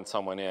like throwing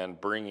someone in,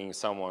 bringing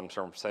someone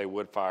from, say,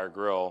 Woodfire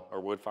Grill,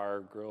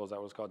 is that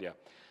what it's called? Yeah.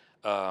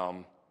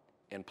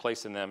 And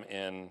placing them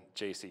in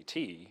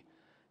JCT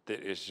that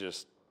is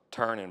just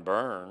turn and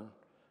burn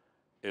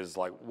is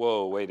like,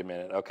 whoa, wait a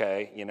minute,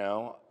 okay, you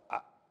know,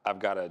 I've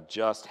got to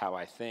adjust how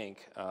I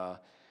think,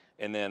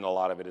 and then a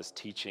lot of it is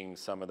teaching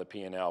some of the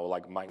P&L.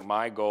 Like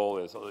my goal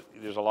is,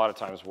 there's a lot of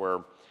times where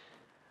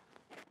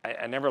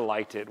I never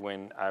liked it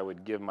when I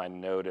would give my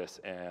notice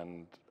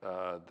and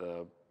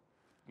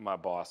my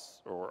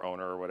boss or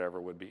owner or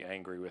whatever would be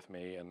angry with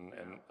me and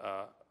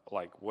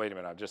like, wait a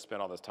minute, I've just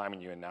spent all this time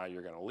in you and now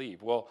you're going to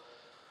leave. Well,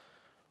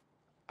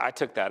 I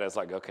took that as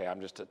like, okay,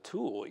 I'm just a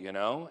tool, you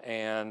know,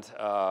 and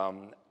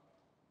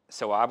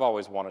so I've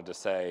always wanted to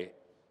say,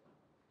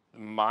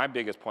 my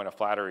biggest point of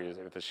flattery is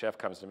if a chef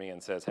comes to me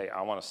and says, hey,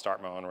 I want to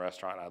start my own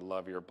restaurant. I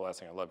love your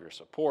blessing. I love your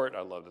support.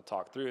 I love to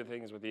talk through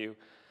things with you.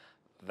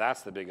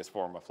 That's the biggest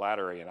form of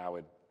flattery, and I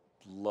would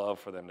love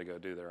for them to go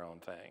do their own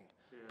thing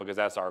because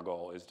that's our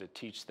goal, is to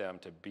teach them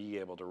to be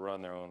able to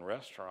run their own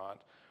restaurant.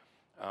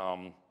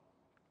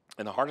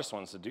 And the hardest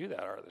ones to do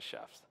that are the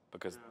chefs,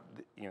 because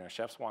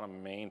chefs want to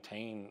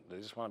maintain, they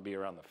just want to be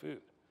around the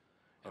food,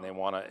 and they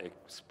want to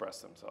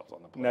express themselves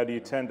on the plate. Now, do you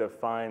tend to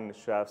find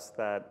chefs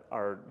that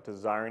are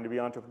desiring to be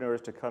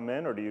entrepreneurs to come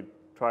in, or do you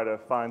try to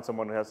find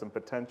someone who has some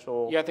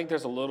potential? Yeah, I think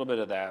there's a little bit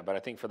of that, but I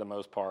think for the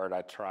most part,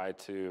 I try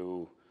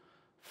to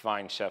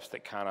find chefs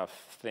that kind of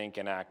think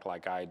and act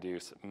like I do.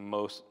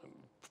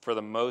 For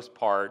the most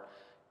part,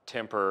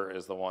 temper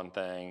is the one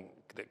thing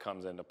that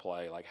comes into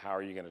play. Like, how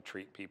are you going to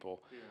treat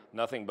people? Yeah.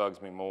 Nothing bugs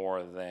me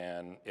more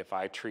than if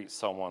I treat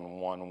someone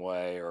one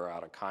way or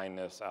out of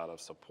kindness, out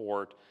of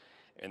support,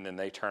 and then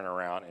they turn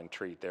around and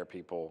treat their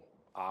people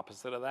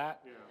opposite of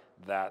that. Yeah.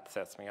 That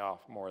sets me off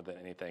more than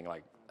anything.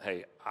 Like,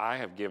 hey, I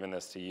have given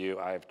this to you.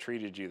 I have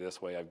treated you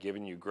this way. I've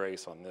given you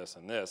grace on this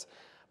and this,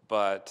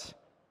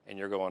 and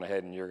you're going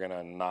ahead and you're going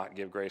to not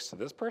give grace to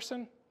this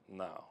person?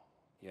 No,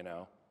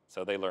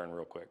 So they learn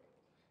real quick.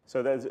 So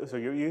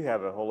you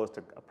have a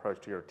holistic approach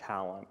to your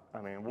talent.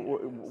 I mean,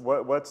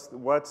 what's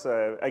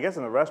I guess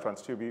in the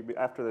restaurants too,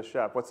 after the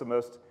chef, what's the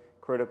most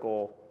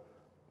critical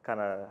kind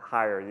of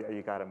hire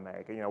you got to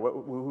make?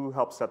 Who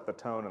helps set the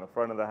tone in the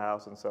front of the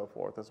house and so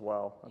forth as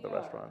well at the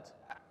restaurants?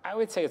 I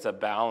would say it's a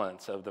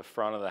balance of the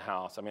front of the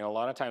house. I mean, a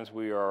lot of times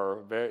we are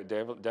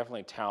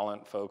definitely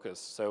talent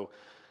focused. So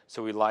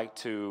we like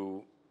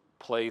to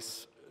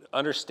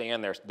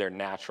understand their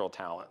natural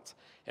talents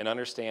and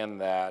understand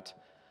that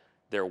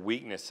their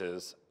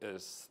weaknesses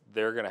is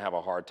they're going to have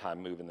a hard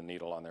time moving the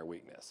needle on their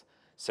weakness.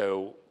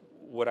 So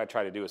what I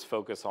try to do is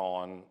focus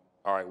on,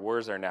 all right,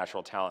 where's their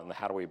natural talent and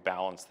how do we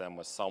balance them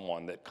with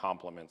someone that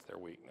complements their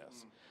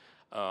weakness?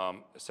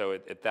 So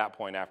at that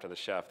point after the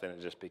chef, then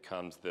it just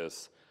becomes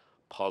this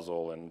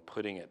puzzle and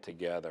putting it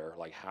together,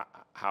 like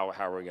how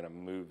are we going to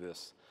move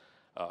this?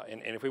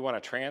 And if we want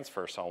to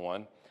transfer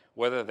someone,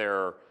 whether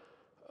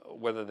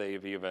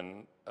they've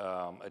even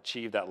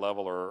achieved that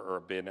level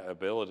or been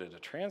ability to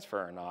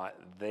transfer or not,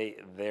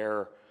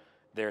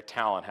 their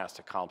talent has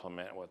to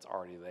complement what's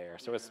already there.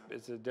 So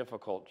it's a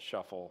difficult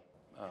shuffle.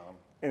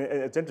 And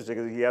it's interesting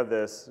because you have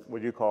this,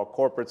 what you call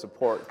corporate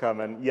support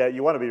coming. Yeah,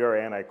 you want to be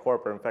very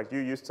anti-corporate. In fact, you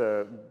used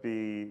to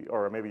be,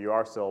 or maybe you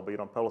are still, but you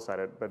don't publicize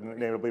it, but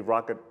notably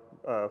Rocket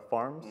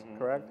Farms,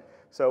 correct?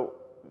 So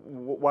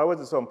why was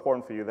it so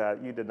important for you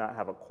that you did not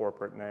have a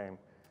corporate name?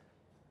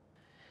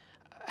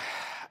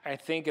 I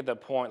think at the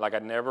point, like I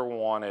never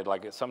wanted,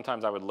 like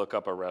sometimes I would look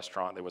up a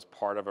restaurant that was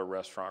part of a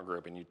restaurant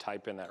group and you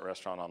type in that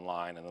restaurant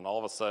online and then all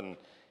of a sudden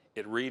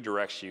it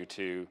redirects you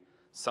to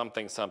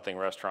something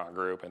restaurant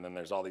group, and then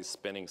there's all these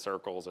spinning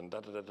circles and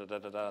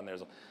and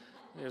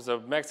there's a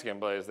Mexican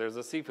place, there's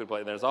a seafood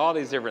place, there's all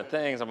these different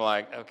things. I'm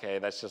like, okay,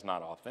 that's just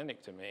not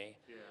authentic to me.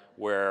 Yeah.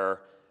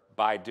 Where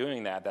by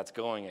doing that, that's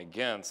going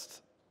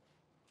against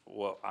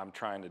what I'm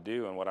trying to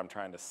do, and what I'm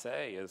trying to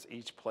say is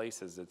each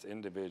place is its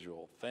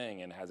individual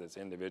thing and has its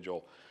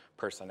individual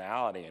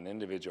personality and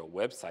individual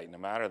website, no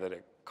matter that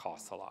it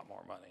costs a lot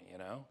more money,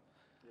 Yeah.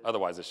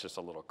 Otherwise, it's just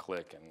a little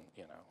click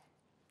and,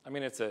 I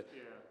mean,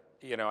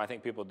 I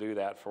think people do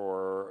that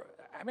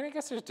I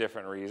guess there's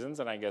different reasons,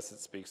 and I guess it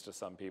speaks to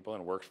some people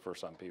and works for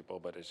some people,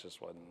 but it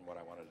just wasn't what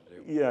I wanted to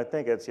do. Yeah, I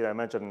think it's, I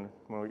mentioned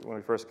when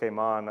we first came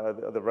on,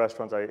 the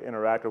restaurants I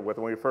interacted with,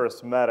 when we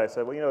first met, I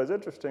said, well, it's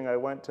interesting, I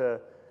went to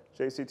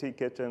JCT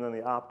Kitchen and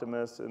the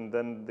Optimist and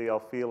then the El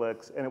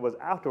Felix, and it was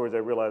afterwards I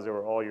realized they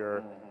were all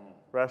your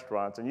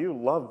restaurants, and you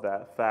love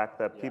that fact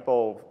that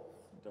people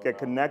get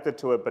connected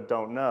to it but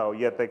don't know,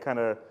 yet they kind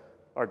of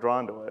are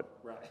drawn to it.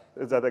 Right.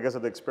 Is that, I guess,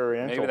 the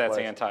experiential Maybe that's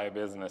place?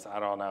 Anti-business, I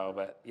don't know,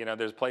 but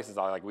there's places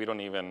we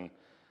don't even,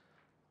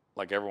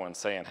 like everyone's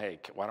saying, hey,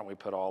 why don't we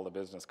put all the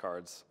business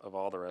cards of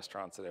all the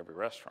restaurants at every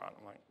restaurant?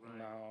 I'm like,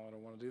 no, I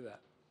don't want to do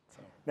that.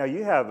 So. Now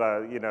you have,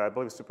 I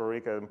believe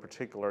Superica in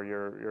particular,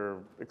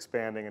 you're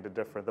expanding into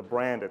the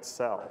brand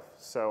itself.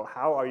 So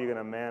how are you going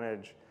to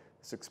manage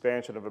this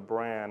expansion of a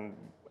brand,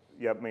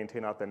 yet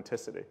maintain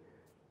authenticity?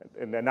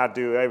 And then not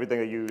do everything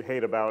that you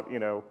hate about,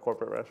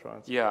 corporate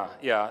restaurants. Yeah.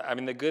 I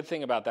mean, the good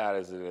thing about that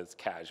is that it's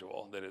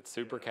casual, that it's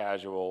super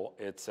casual.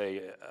 It's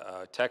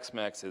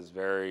Tex-Mex is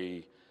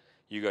very,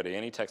 you go to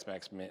any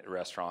Tex-Mex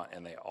restaurant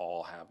and they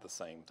all have the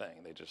same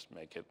thing. They just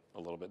make it a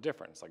little bit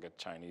different. It's like a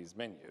Chinese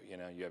menu.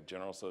 You have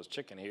General Tso's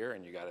chicken here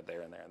and you got it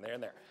there and there and there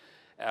and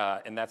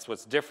there. And that's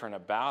what's different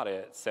about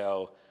it.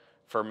 So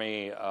for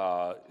me,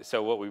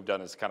 so what we've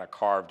done is kind of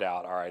carved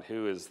out, all right,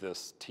 who is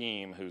this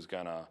team who's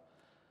going to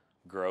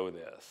grow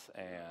this,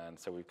 and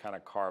so we've kind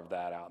of carved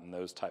that out and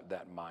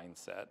that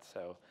mindset.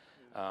 So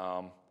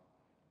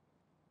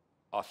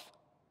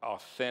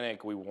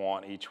authentic, we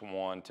want each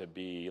one to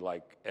be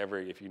like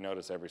if you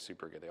notice every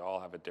Superica, they all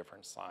have a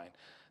different sign.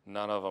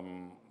 None of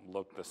them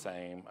look the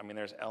same. I mean,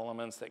 there's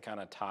elements that kind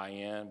of tie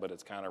in, but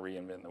it's kind of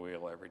reinventing the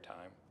wheel every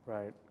time.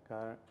 Right,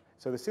 got it.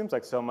 So there seems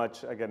like so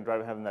much, again,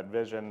 having that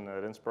vision,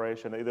 that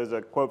inspiration. There's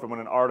a quote from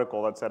an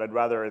article that said, I'd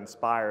rather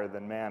inspire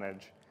than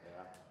manage.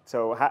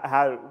 So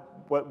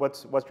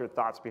what's your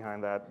thoughts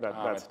behind that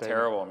I'm a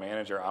terrible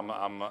manager.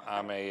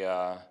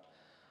 I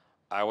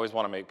always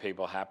want to make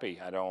people happy.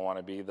 I don't want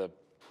to be the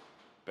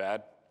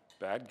bad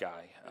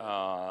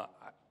guy.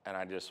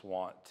 I just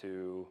want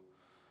to,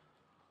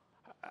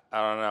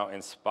 I don't know,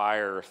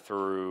 inspire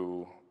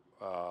through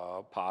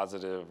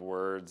positive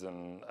words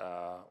and,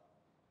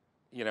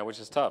 you know, which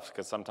is tough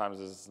because sometimes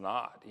it's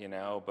not, you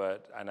know,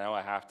 but I know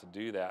I have to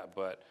do that.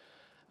 But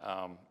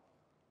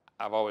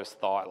I've always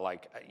thought,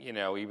 like, you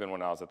know, even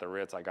when I was at the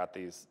Ritz, I got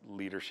these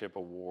leadership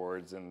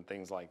awards and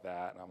things like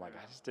that. And I'm like,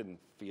 I just didn't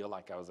feel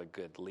like I was a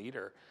good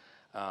leader.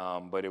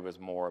 But it was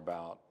more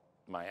about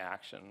my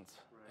actions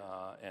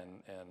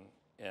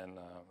than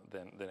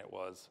it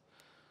was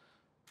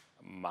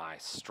my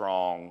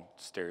strong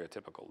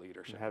stereotypical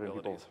leadership having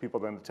abilities.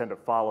 people then tend to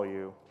follow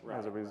you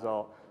as a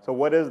result. So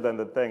what is then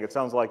the thing? It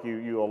sounds like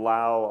you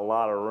allow a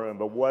lot of room,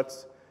 but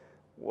what's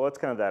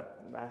kind of that,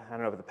 I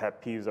don't know if the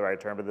pet peeve is the right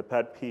term, but the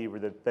pet peeve or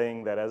the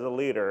thing that as a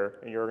leader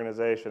in your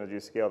organization, as you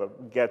scale,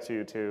 that gets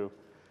you to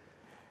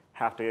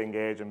have to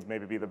engage and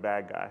maybe be the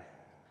bad guy?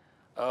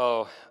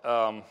 Oh,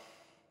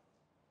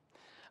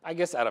 I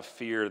guess out of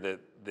fear that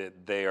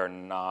they are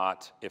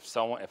not, if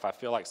I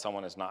feel like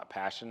someone is not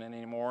passionate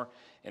anymore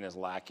and is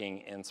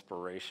lacking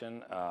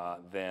inspiration,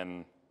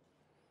 then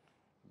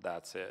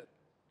that's it.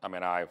 I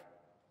mean, I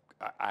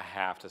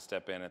have to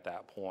step in at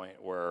that point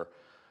where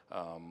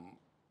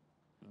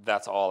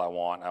that's all I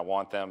want. I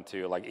want them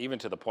to, like, even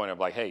to the point of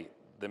like, hey,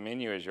 the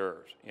menu is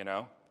yours, you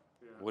know?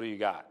 Yeah. What do you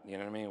got? You know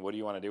what I mean? What do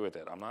you want to do with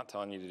it? I'm not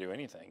telling you to do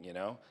anything, you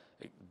know?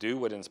 Do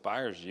what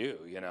inspires you,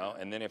 you know?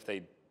 And then if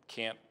they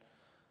can't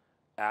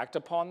act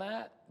upon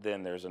that,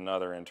 then there's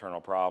another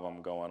internal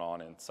problem going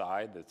on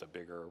inside that's a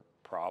bigger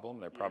problem.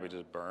 They're probably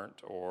just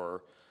burnt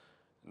or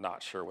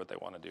not sure what they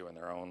want to do in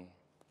their own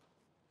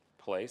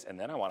place. And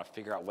then I want to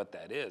figure out what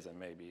that is and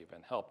maybe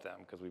even help them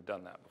because we've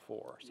done that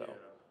before. So. Yeah.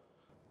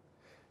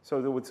 So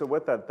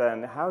with that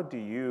then, how do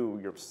you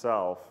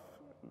yourself,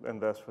 and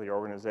thus for your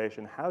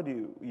organization, how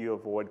do you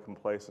avoid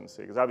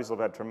complacency? Because obviously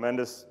you've had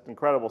tremendous,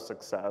 incredible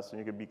success and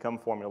you could become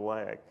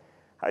formulaic.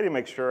 How do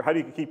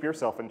you keep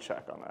yourself in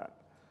check on that?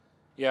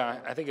 Yeah,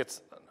 I think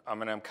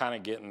I'm kind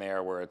of getting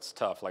there where it's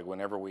tough. Like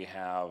whenever we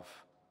have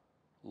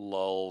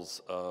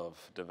lulls of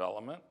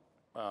development,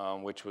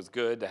 which was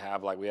good to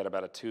have, like we had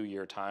about a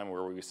 2-year time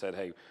where we said,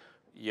 hey,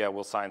 yeah,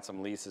 we'll sign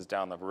some leases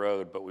down the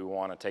road, but we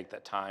want to take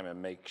that time and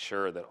make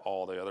sure that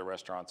all the other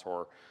restaurants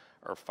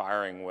are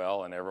firing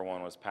well and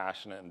everyone was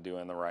passionate and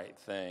doing the right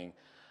thing.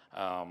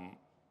 And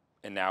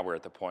now we're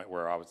at the point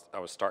where I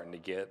was starting to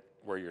get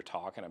where you're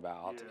talking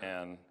about.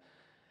 Yeah. And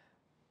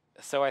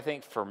so I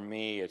think for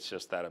me, it's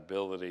just that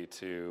ability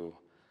to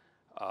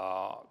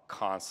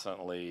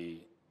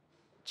constantly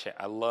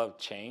I love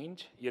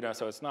change, you know,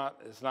 so it's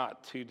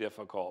not too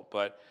difficult,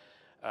 but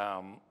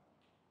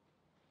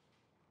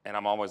and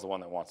I'm always the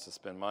one that wants to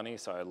spend money,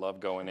 so I love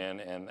going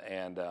in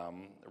and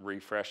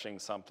refreshing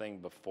something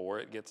before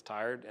it gets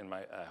tired,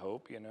 I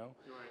hope, you know.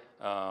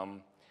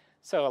 Right.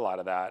 So a lot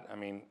of that, I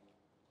mean,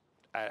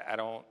 I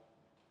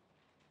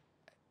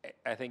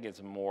think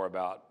it's more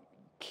about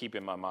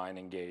keeping my mind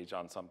engaged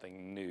on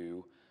something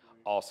new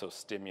also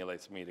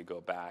stimulates me to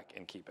go back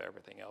and keep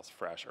everything else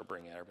fresh or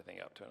bring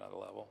everything up to another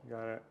level.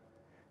 Got it.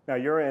 Now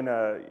you're in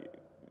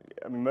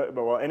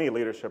any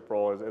leadership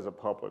role is a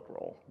public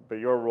role, but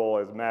your role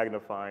is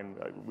magnifying.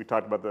 We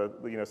talked about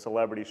the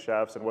celebrity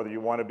chefs and whether you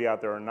want to be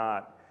out there or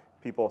not.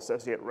 People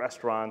associate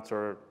restaurants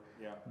or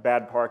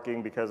bad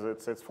parking because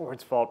it's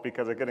Ford's fault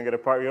because they're going to get a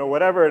park. You know,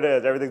 whatever it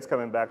is, everything's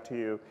coming back to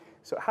you.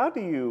 So how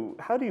do you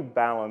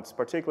balance,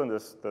 particularly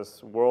in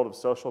this world of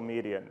social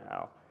media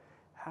now?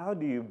 How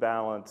do you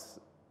balance,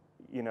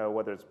 you know,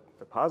 whether it's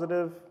the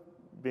positive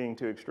being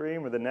too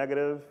extreme or the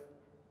negative?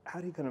 How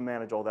are you going to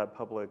manage all that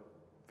public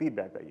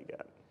feedback that you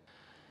get?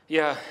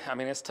 Yeah, I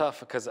mean, it's tough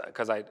because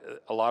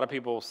a lot of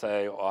people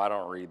say, oh, I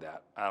don't read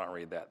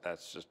that.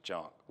 That's just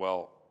junk.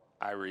 Well,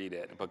 I read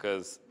it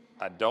because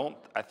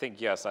I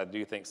think, yes, I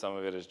do think some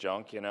of it is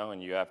junk, you know,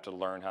 and you have to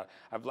learn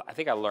I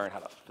think I learned how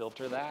to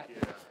filter that.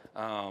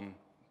 Yeah.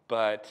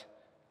 But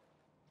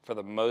for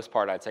the most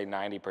part, I'd say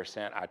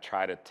 90% I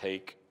try to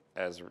take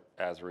as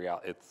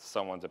real. It's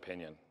someone's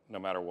opinion, no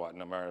matter what,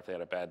 no matter if they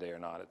had a bad day or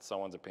not. It's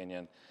someone's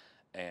opinion,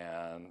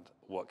 and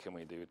what can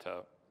we do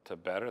to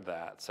better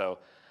that? So,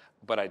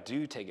 but I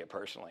do take it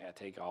personally. I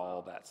take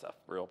all that stuff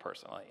real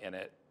personally, and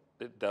it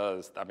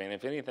does. I mean,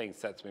 if anything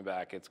sets me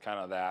back, it's kind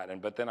of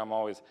that. But then I'm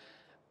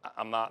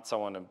not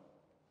someone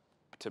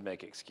to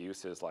make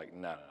excuses like,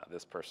 no,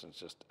 this person's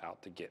just out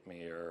to get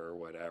me or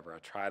whatever. I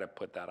try to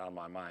put that on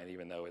my mind,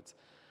 even though it's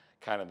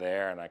kind of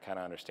there, and I kind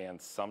of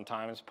understand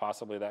sometimes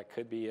possibly that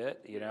could be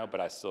it, you know,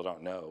 but I still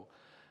don't know.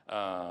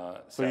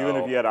 So even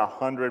if you had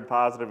 100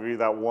 positive reviews,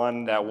 that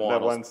one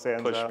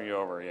stands push out? Me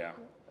over, yeah.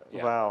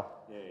 Wow.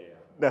 Yeah.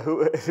 Now,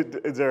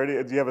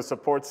 do you have a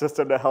support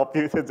system to help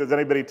you? Does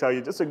anybody tell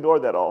you, just ignore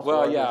that all?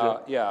 Well,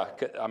 yeah.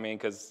 I mean,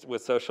 because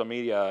with social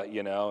media,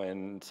 you know,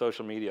 and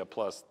social media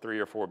plus 3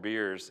 or 4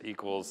 beers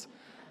equals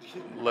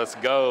let's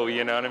go,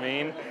 you know what I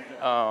mean?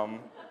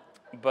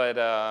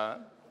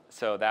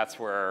 So that's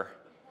where,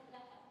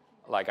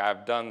 like,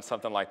 I've done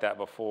something like that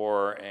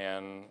before,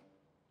 and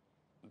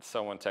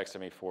someone texted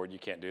me, Ford, you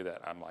can't do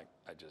that. I'm like,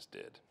 I just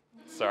did.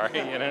 Sorry,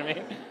 you know what I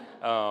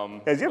mean?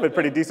 Because you have a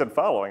pretty decent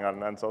following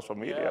on social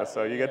media, Yeah,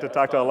 so you yeah, get to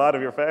talk to a lot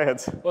of your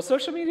fans. Well,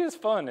 social media is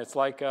fun. It's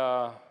like,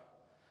 I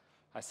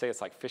say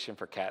it's like fishing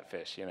for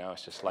catfish, you know?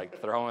 It's just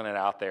like throwing it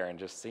out there and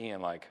just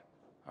seeing like,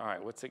 all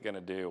right, what's it gonna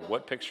do?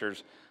 What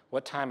pictures,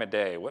 what time of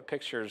day, what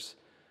pictures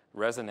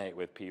resonate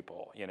with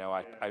people? You know,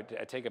 I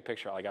take a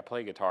picture, like I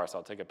play guitar, so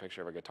I'll take a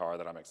picture of a guitar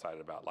that I'm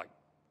excited about, like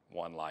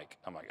one like.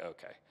 I'm like,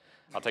 okay.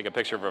 I'll take a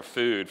picture of a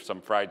food,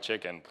 some fried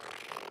chicken,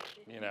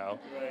 you know?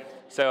 Right.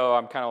 So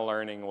I'm kind of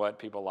learning what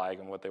people like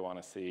and what they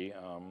want to see.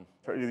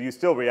 You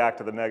still react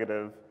to the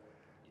negative,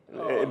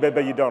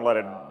 but you don't let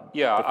it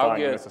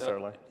define you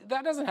necessarily.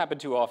 That doesn't happen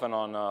too often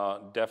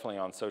on, definitely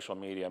on social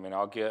media. I mean,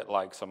 I'll get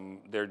like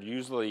they're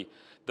usually,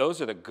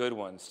 those are the good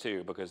ones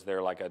too, because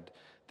they're like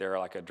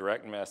a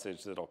direct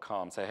message that'll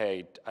come, say,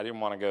 hey, I didn't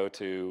want to go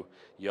to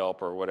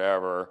Yelp or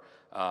whatever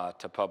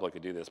to publicly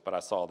do this, but I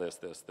saw this.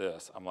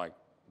 I'm like,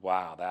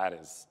 wow, that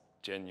is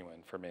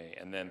genuine for me.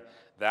 And then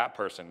that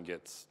person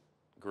gets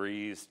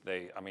greased.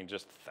 I'm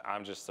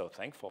just so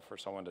thankful for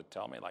someone to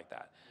tell me like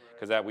that,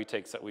 because we'll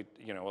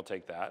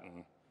take that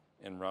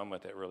and run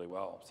with it really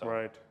well. So.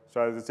 Right.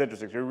 So it's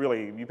interesting.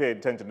 You pay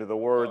attention to the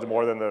words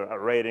more than a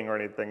rating or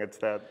anything. It's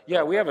that.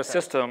 Yeah, we have a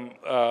system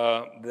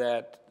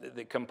that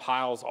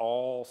compiles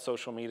all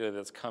social media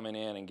that's coming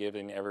in and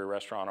giving every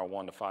restaurant a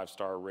 1 to 5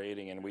 star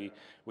rating, and we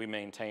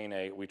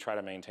try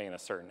to maintain a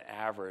certain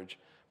average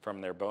from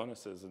their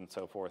bonuses and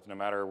so forth, no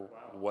matter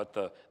what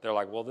they're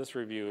like, well, this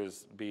review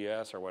is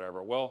BS or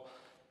whatever. Well,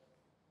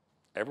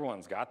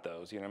 everyone's got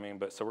those, you know what I mean?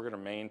 But so we're gonna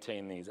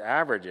maintain these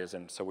averages,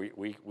 and so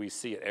we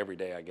see it every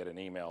day. I get an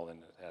email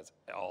and it has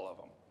all of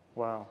them.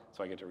 Wow.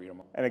 So I get to read them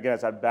all. And again,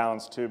 it's that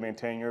balance to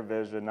maintain your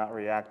vision, not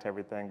react to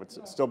everything, but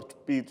still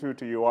be true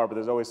to who you are, but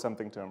there's always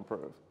something to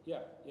improve. Yeah.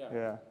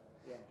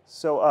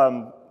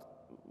 So,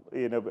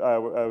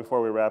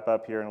 before we wrap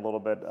up here in a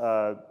little bit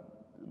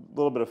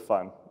of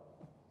fun.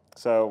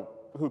 So,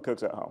 who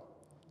cooks at home?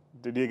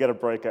 Did you get a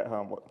break at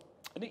home?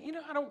 You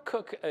know, I don't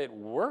cook at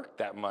work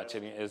that much,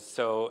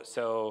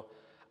 so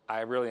I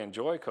really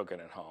enjoy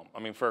cooking at home.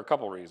 I mean, for a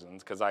couple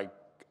reasons, because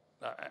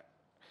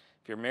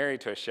if you're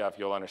married to a chef,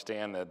 you'll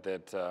understand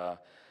that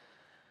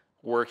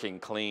working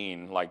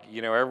clean, like,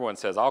 you know, everyone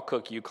says, I'll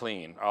cook, you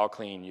clean, I'll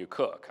clean, you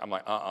cook. I'm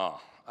like,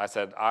 I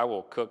said, I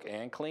will cook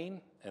and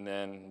clean, and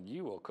then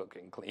you will cook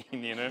and clean,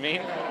 you know what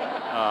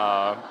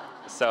I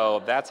mean?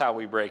 So that's how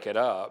we break it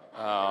up.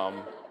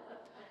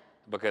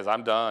 Because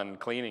I'm done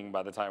cleaning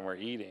by the time we're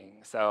eating.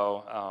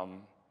 So,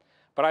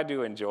 but I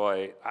do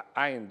enjoy,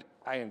 I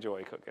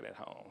enjoy cooking at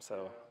home.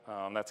 So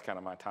that's kind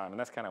of my time, and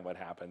that's kind of what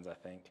happens, I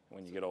think,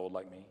 when you get old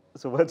like me.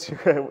 So what's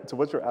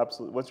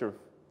your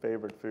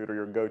favorite food or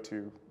your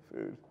go-to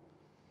food?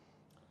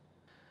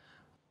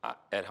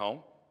 At home?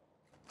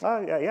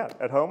 Yeah,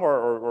 at home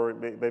or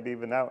maybe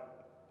even out.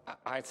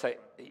 I'd say,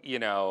 you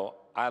know,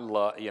 I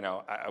love, you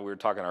know, we were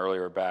talking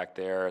earlier back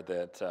there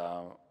that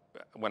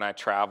when I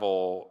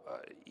travel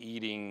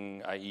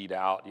eating, I eat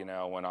out, you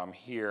know. When I'm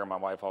here, my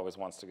wife always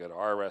wants to go to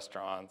our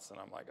restaurants, and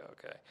I'm like,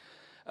 okay.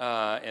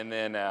 And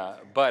then,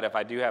 but if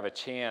I do have a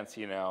chance,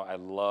 you know,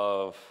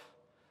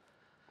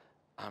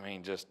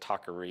 just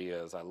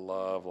taquerias. I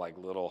love like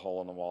little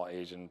hole-in-the-wall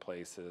Asian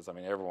places. I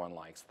mean, everyone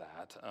likes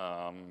that.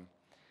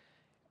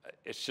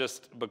 It's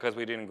just because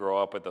we didn't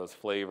grow up with those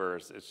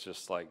flavors, it's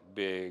just like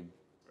big,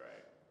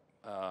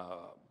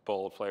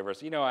 bold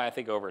flavors. You know, I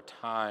think over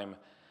time,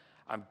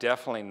 I'm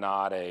definitely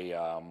not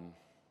a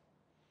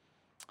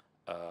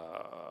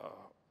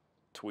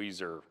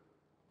tweezer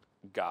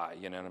guy,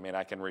 you know what I mean?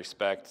 I can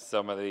respect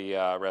some of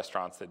the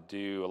restaurants that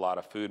do a lot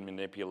of food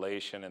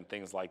manipulation and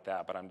things like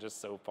that, but I'm just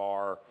so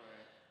far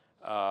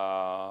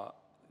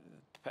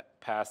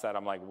past that.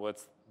 I'm like,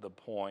 what's the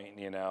point,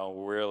 you know,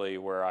 really,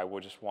 where I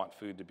would just want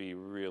food to be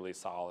really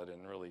solid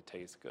and really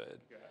taste good.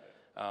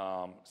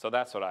 So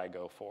that's what I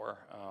go for.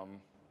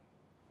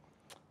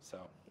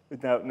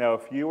 Now,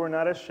 if you were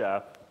not a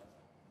chef,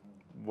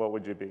 what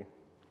would you be?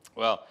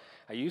 Well,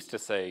 I used to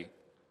say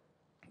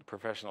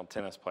professional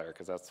tennis player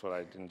because that's what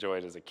I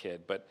enjoyed as a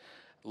kid. But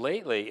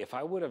lately, if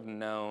I would have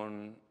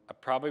known, I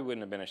probably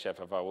wouldn't have been a chef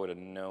if I would have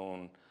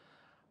known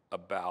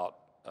about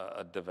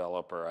a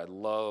developer. I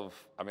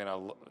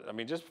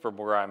mean, just from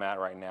where I'm at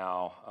right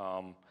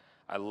now,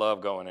 I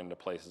love going into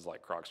places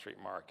like Krog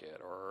Street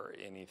Market or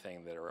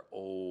anything that are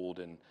old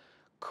and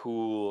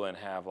cool and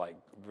have like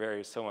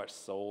so much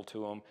soul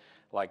to them.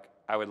 Like,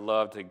 I would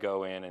love to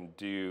go in and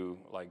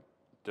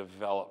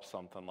develop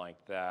something like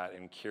that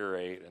and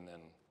curate and then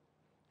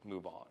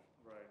move on.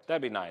 Right.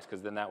 That'd be nice,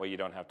 because then that way you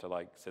don't have to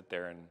like sit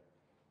there and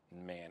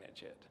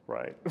manage it.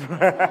 Right.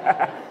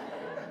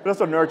 But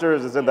also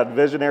nurtures is in that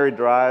visionary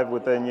drive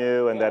within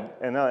you, and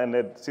and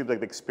it seems like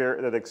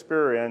that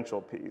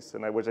experiential piece,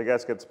 and which I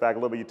guess gets back a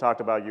little bit. You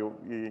talked about you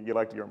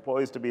like your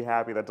employees to be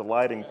happy, that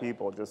delighting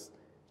people just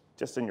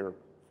in your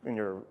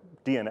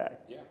DNA.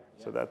 Yeah.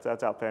 So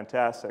that's out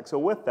fantastic. So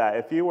with that,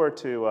 if you were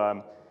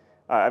to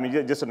I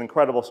mean, just an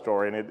incredible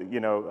story, and it,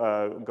 you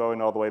know,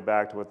 going all the way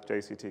back to with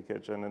JCT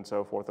Kitchen and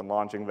so forth, and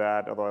launching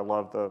that. Although I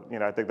love the, you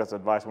know, I think that's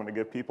advice I want to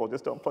give people: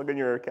 just don't plug in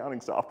your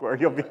accounting software.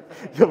 You'll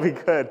be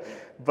good.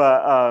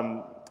 But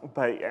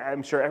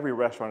I'm sure every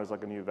restaurant is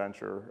like a new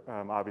venture,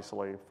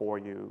 obviously for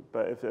you.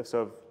 But if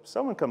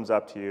someone comes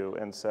up to you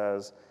and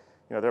says,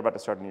 you know, they're about to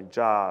start a new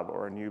job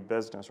or a new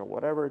business or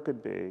whatever it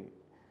could be,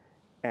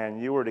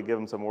 and you were to give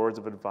them some words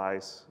of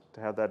advice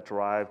to have that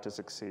drive to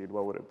succeed,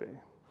 what would it be?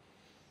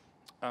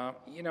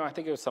 You know, I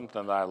think it was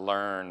something that I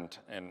learned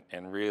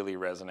and really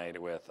resonated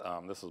with.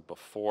 This was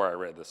before I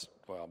read this.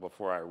 Well,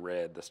 before I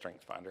read The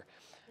Strength Finder,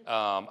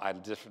 I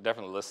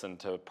definitely listened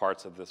to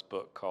parts of this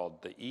book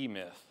called The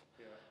E-Myth,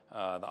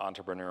 the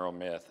entrepreneurial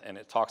myth, and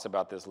it talks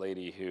about this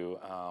lady who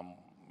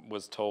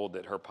was told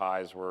that her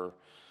pies were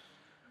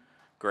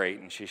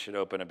great and she should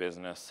open a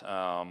business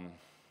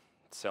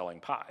selling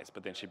pies,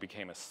 but then she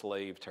became a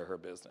slave to her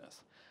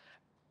business.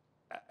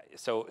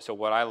 So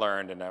what I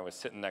learned, and I was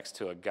sitting next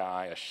to a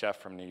guy, a chef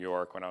from New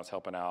York, when I was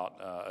helping out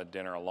a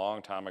dinner a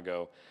long time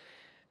ago,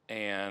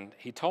 and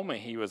he told me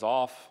he was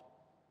off,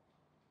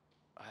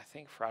 I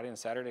think, Friday and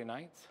Saturday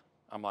nights.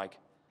 I'm like,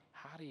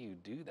 how do you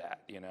do that,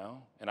 you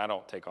know? And I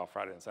don't take off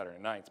Friday and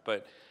Saturday nights,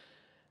 but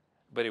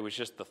it was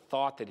just the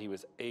thought that he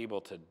was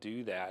able to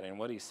do that. And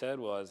what he said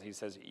was, he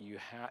says,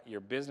 your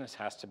business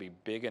has to be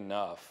big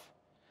enough.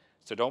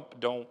 So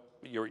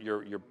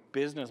your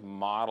business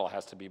model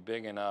has to be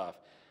big enough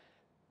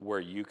where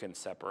you can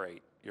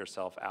separate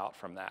yourself out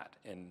from that.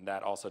 And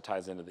that also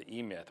ties into the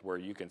E-Myth, where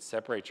you can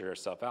separate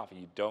yourself out. If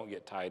you don't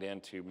get tied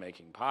into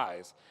making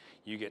pies,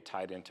 you get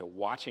tied into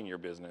watching your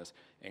business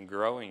and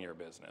growing your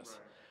business,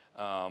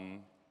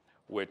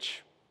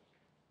 which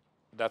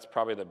that's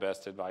probably the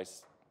best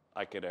advice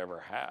I could ever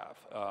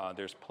have.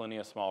 There's plenty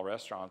of small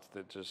restaurants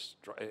that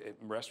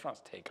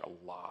restaurants take a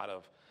lot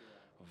of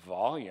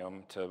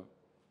volume to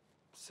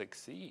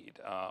succeed,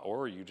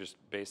 or you just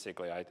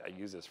basically, I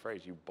use this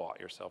phrase, you bought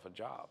yourself a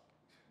job.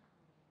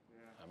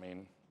 I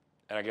mean,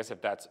 and I guess if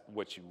that's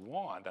what you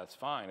want, that's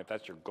fine. If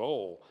that's your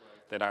goal,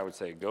 then I would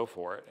say go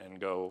for it and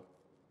go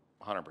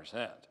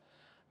 100%.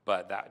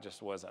 But that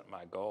just wasn't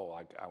my goal.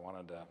 I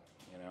wanted to,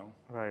 you know.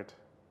 Right.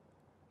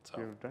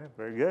 So.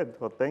 Very good.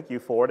 Well, thank you,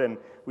 Ford. And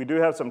we do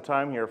have some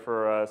time here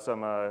for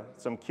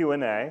some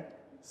Q&A.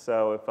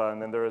 So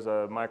and then there is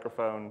a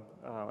microphone,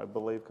 I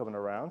believe, coming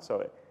around.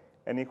 So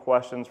any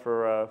questions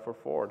for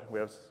Ford? We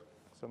have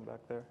some back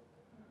there.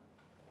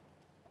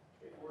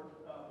 Hey, Ford.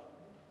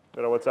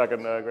 Hold on 1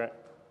 second, Grant.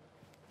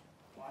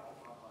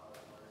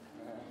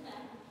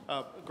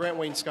 Grant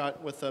Wayne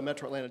Scott with the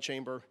Metro Atlanta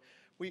Chamber.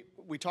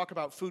 We talk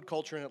about food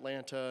culture in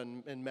Atlanta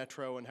and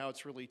Metro and how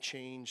it's really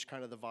changed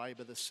kind of the vibe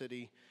of the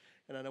city.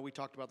 And I know we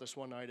talked about this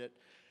one night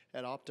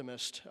at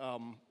Optimist,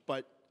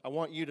 but I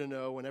want you to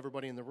know, and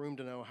everybody in the room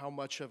to know, how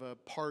much of a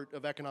part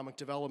of economic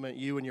development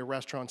you and your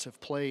restaurants have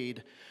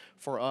played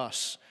for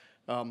us.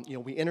 You know,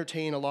 we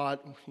entertain a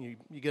lot. You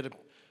get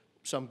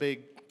some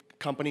big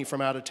company from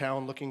out of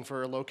town looking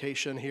for a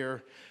location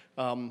here,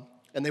 and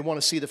they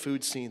want to see the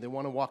food scene. They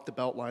want to walk the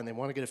Beltline. They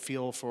want to get a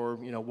feel for,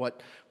 you know,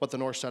 what the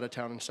north side of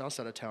town and south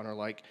side of town are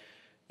like.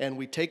 And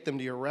we take them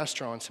to your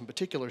restaurants, in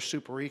particular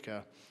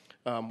Superica,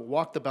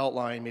 walk the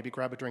Beltline, maybe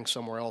grab a drink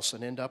somewhere else,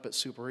 and end up at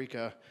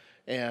Superica.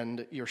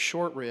 And your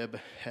short rib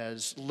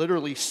has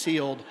literally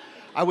sealed,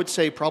 I would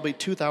say, probably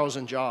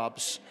 2,000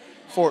 jobs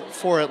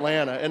for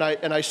Atlanta.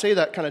 And I say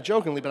that kind of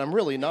jokingly, but I'm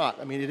really not.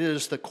 I mean, it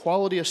is the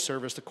quality of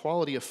service, the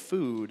quality of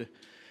food,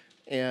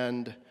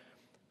 and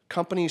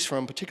companies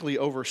from particularly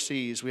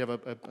overseas. We have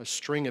a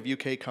string of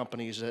UK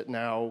companies that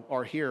now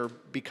are here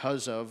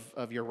because of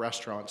your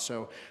restaurant.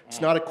 So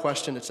it's not a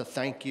question, it's a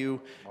thank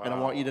you. Wow. And I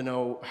want you to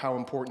know how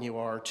important you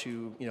are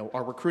to, you know,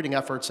 our recruiting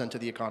efforts and to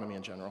the economy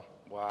in general.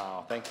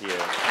 Wow, thank you.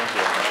 Thank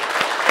you.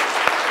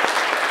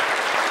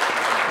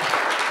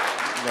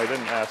 I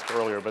didn't ask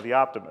earlier, but the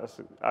Optimist,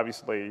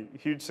 obviously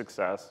huge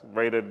success,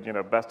 rated, you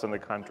know, best in the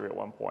country at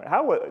one point.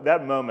 How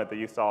that moment that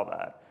you saw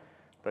that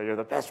you're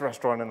the best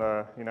restaurant in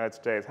the United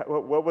States,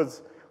 what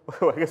was,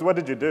 I guess, what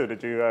did you do?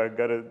 Did you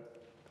go to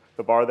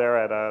the bar there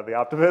at the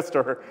Optimist,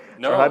 or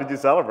how did you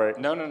celebrate?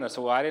 No.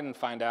 So I didn't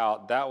find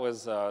out. That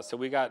was, so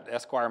we got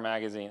Esquire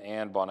magazine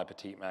and Bon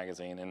Appetit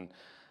magazine, and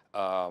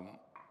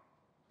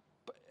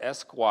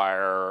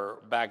Esquire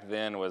back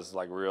then was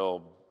like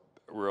real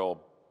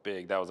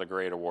big. That was a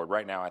great award.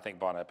 Right now, I think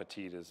Bon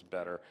Appetit is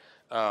better.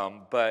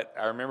 But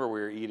I remember we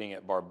were eating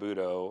at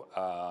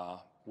Barbuto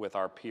with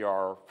our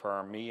PR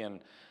firm, me and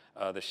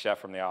the chef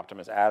from The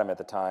Optimist, Adam at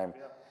the time,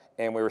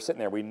 and we were sitting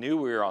there. We knew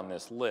we were on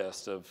this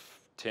list of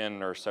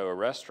 10 or so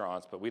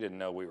restaurants, but we didn't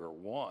know we were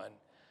one.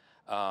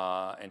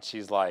 And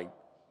she's like,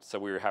 so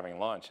we were having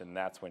lunch, and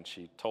that's when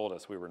she told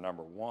us we were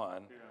number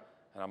one. Yeah.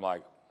 And I'm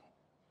like,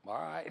 all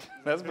right,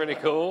 that's pretty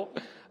cool.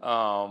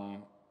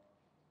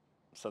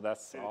 So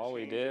that's all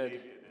we did.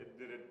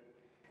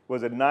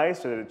 Was it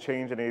nice, or did it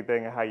change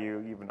anything how you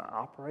even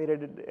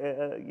operated,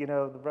 you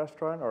know, the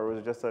restaurant, or was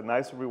it just a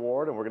nice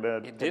reward and we're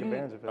going to take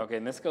advantage of it? Okay,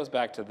 and this goes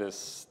back to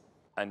this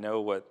I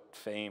know what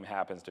fame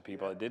happens to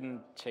people. It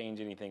didn't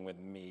change anything with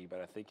me,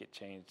 but I think it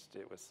changed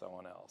it with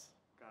someone else.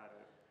 Got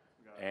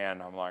it.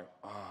 And I'm like,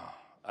 oh.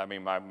 I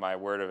mean, my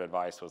word of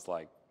advice was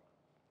like,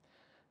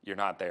 you're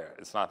not there.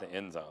 It's not the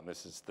end zone.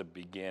 This is the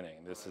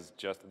beginning. This is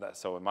just that.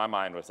 So in my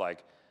mind was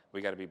like,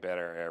 we got to be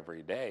better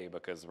every day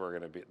because we're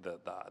going to be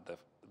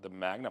the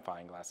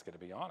magnifying glass is going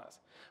to be on us,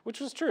 which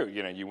was true.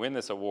 You know, you win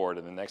this award,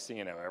 and the next thing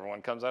you know,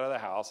 everyone comes out of the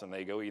house and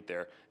they go eat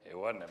there. It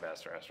wasn't the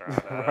best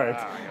restaurant. Right.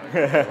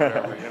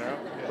 Whatever, you know.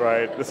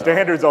 Right. The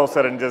standards all of a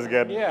sudden just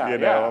get,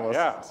 almost.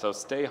 Yeah. So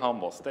stay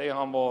humble. Stay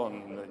humble.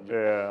 And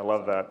yeah, I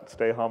love that.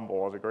 Stay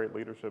humble was a great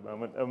leadership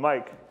moment.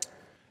 Mike.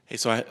 Hey,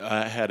 so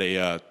I had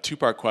a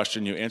two-part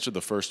question. You answered the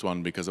first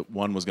one because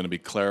one was going to be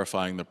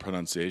clarifying the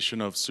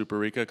pronunciation of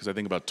Superica, because I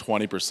think about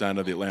 20%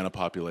 of the Atlanta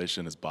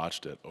population has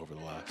botched it over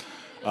the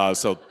last.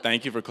 So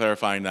thank you for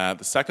clarifying that.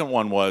 The second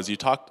one was you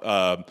talked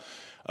a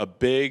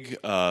big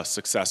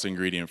success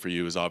ingredient for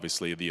you is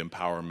obviously the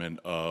empowerment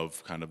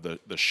of kind of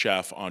the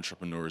chef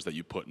entrepreneurs that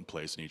you put in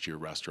place in each of your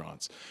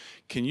restaurants.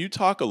 Can you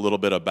talk a little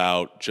bit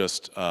about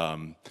just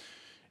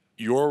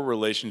your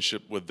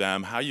relationship with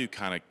them, how you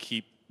kind of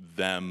keep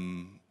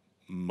them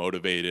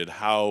motivated,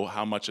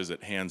 how much is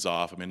it hands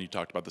off? I mean, you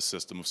talked about the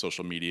system of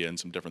social media and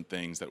some different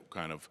things that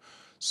kind of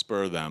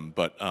spur them,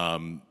 but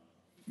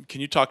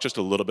can you talk just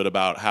a little bit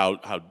about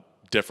how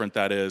different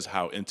that is,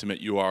 how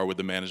intimate you are with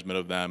the management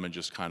of them, and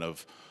just kind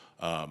of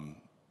a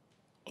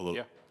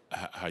little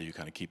how you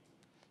kind of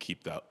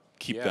keep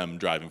them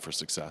driving for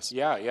success?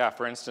 Yeah.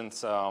 For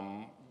instance,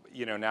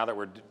 you know, now that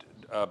we're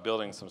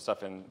building some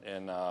stuff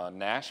in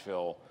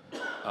Nashville.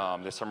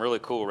 There's some really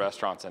cool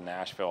restaurants in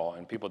Nashville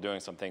and people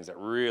doing some things that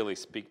really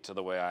speak to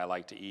the way I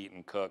like to eat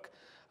and cook.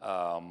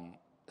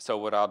 So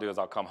what I'll do is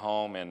I'll come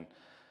home and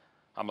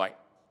I'm like,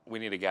 we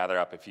need to gather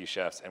up a few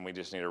chefs and we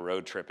just need to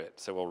road trip it.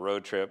 So we'll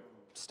road trip,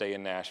 stay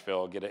in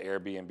Nashville, get an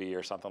Airbnb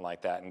or something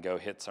like that and go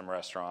hit some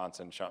restaurants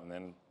and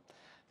then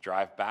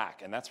drive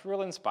back. And that's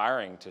real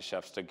inspiring to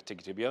chefs to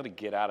be able to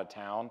get out of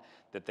town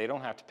that they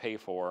don't have to pay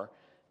for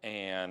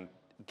and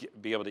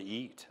be able to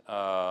eat.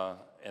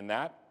 And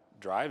that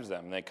drives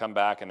them. And they come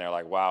back and they're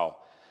like, wow.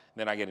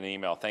 Then I get an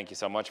email, thank you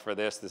so much for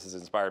this. This has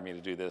inspired me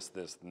to do this,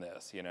 this, and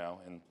this, you know.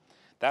 And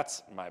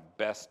that's my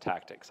best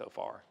tactic so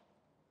far.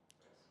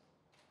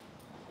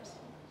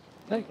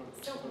 Hey.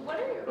 So what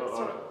are your no,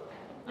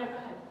 go ahead.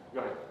 Go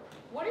ahead.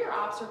 What are your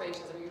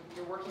observations? I mean,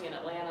 you're working in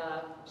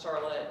Atlanta,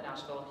 Charlotte,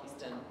 Nashville,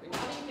 Houston. I mean,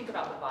 how do you think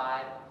about the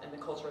vibe and the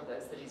culture of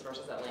those cities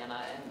versus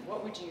Atlanta? And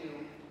what would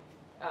you,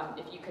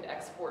 if you could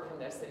export from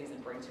those cities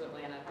and bring to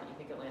Atlanta, that you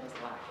think Atlanta's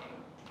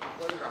lacking?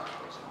 What are your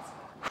observations?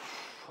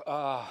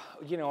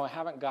 You know,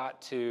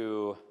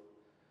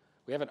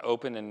 we haven't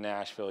opened in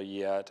Nashville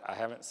yet.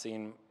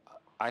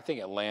 I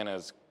think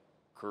Atlanta's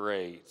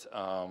great.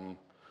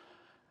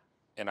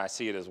 And I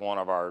see it as one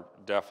of our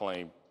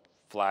definitely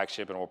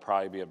flagship and will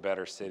probably be a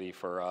better city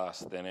for us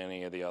than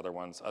any of the other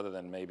ones, other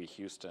than maybe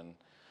Houston.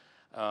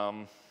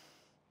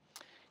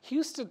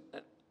 Houston,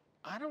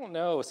 I don't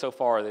know so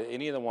far that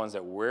any of the ones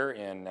that we're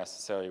in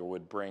necessarily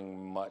would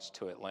bring much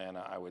to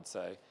Atlanta, I would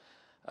say.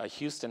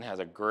 Houston has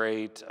a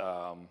great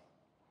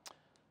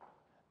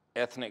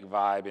ethnic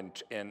vibe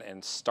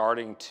and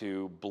starting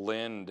to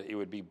blend. It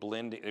would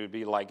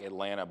be like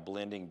Atlanta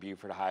blending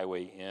Buford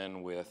Highway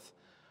in with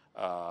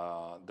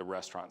the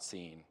restaurant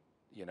scene.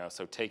 You know,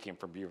 so taking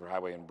from Buford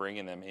Highway and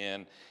bringing them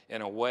in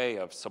a way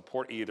of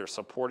either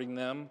supporting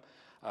them.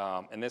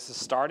 And this is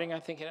starting, I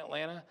think, in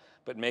Atlanta,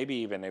 but maybe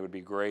even it would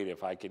be great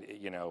if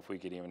if we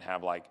could even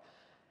have like,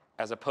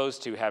 as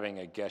opposed to having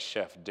a guest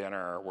chef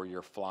dinner where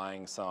you're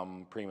flying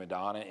some prima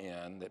donna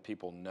in that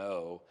people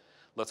know,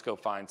 let's go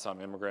find some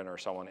immigrant or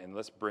someone and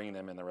let's bring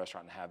them in the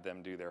restaurant and have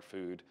them do their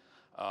food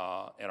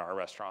in our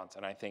restaurants.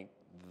 And I think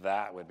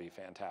that would be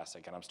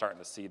fantastic. And I'm starting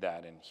to see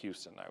that in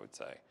Houston, I would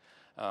say.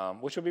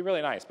 Which would be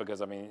really nice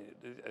because, I mean,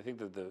 I think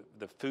that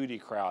the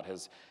foodie crowd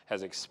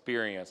has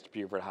experienced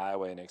Buford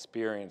Highway and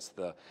experienced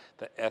the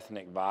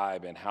ethnic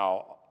vibe and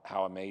how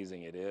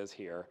amazing it is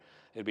here.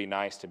 It'd be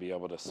nice to be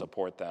able to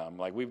support them.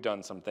 Like we've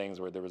done some things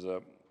where there was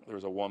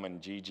a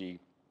woman, Gigi,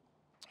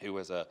 who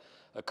was a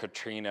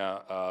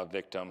Katrina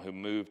victim who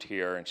moved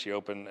here, and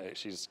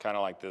she's kind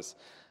of like this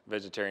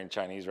vegetarian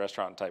Chinese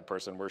restaurant type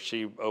person where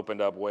she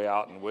opened up way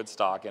out in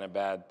Woodstock in a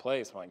bad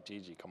place. I'm like,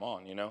 Gigi, come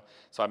on, you know?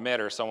 So I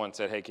met her, someone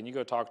said, hey, can you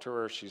go talk to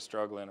her? She's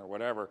struggling or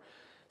whatever.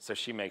 So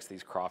she makes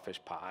these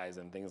crawfish pies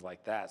and things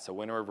like that. So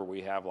whenever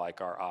we have like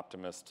our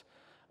Optimist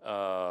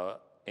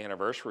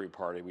anniversary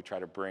party, we try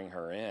to bring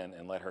her in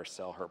and let her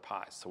sell her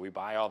pies. So we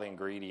buy all the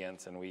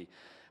ingredients and we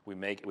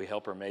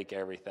help her make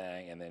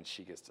everything, and then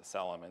she gets to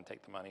sell them and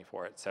take the money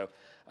for it. So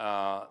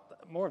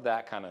more of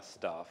that kind of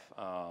stuff,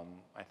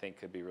 I think,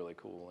 could be really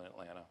cool in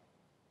Atlanta.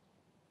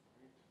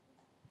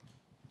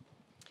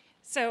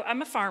 So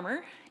I'm a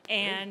farmer,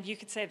 and you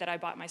could say that I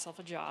bought myself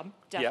a job,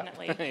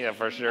 definitely. Yeah, yeah,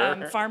 for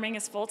sure. Farming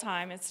is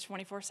full-time. It's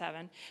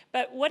 24/7.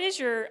 But what is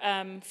your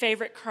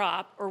favorite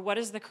crop, or what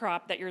is the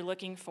crop that you're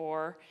looking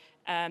for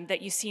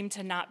that you seem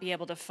to not be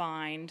able to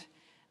find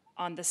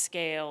on the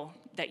scale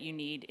that you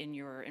need in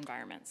your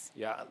environments?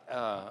 Yeah,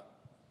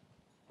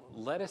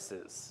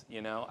 lettuces,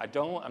 you know.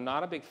 I'm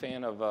not a big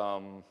fan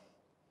of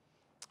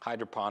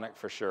hydroponic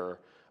for sure.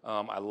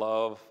 I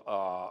love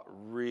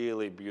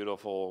really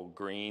beautiful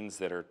greens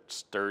that are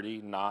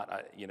sturdy,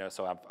 you know,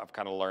 so I'm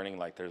kind of learning,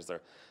 like there's the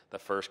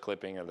first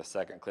clipping or the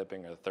second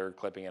clipping or the third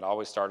clipping. It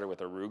always started with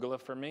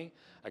arugula for me.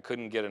 I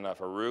couldn't get enough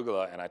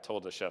arugula, and I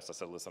told the chefs, I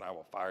said, listen, I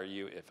will fire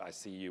you if I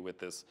see you with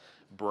this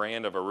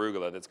brand of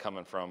arugula that's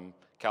coming from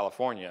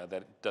California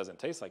that doesn't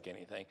taste like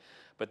anything.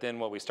 But then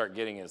what we start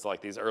getting is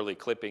like these early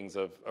clippings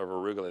of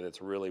arugula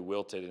that's really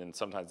wilted, and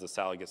sometimes the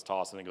salad gets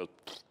tossed and it goes,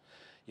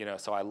 you know,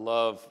 so I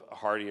love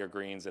heartier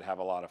greens that have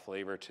a lot of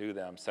flavor to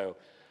them. So,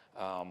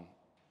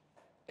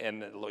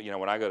 and you know,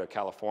 when I go to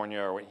California,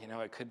 or you know,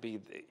 it could be,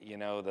 you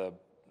know, the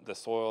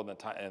soil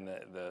and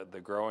the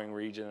growing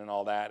region and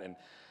all that, and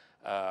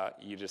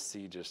you just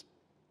see just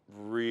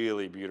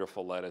really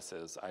beautiful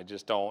lettuces. I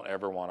just don't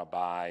ever want to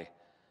buy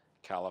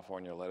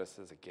California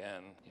lettuces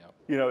again. Yep.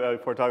 You know,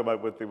 if we're talking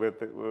about with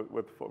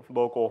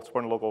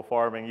supporting local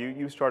farming,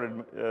 you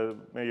started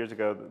many years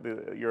ago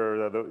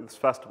this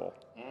festival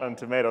on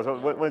tomatoes.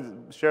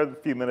 Share a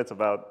few minutes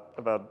about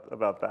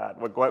that.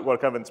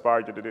 What kind of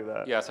inspired you to do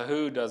that? Yeah. So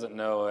who doesn't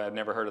know? I've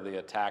never heard of the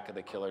Attack of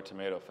the Killer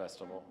Tomato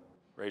Festival.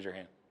 Raise your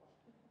hand.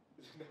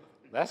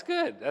 That's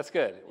good. That's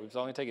good. We've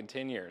only taken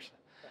 10 years,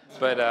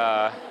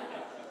 but.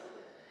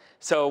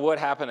 So what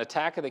happened,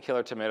 Attack of the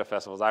Killer Tomato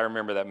Festivals, I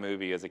remember that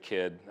movie as a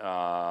kid,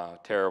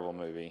 terrible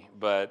movie,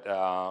 but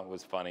it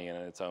was funny in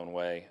its own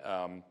way.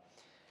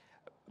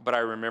 But I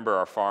remember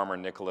our farmer,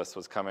 Nicholas,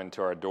 was coming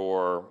to our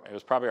door. It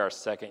was probably our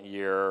second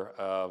year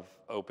of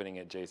opening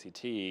at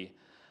JCT,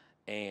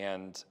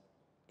 and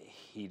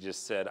he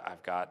just said,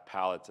 I've got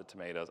pallets of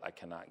tomatoes, I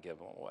cannot give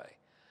them away.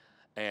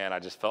 And I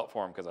just felt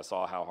for him because I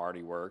saw how hard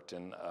he worked,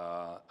 and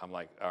I'm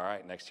like, all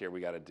right, next year we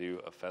got to do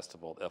a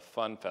festival, a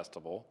fun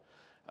festival.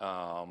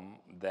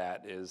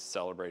 That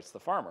celebrates the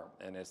farmer,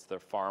 and it's the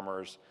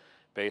farmer's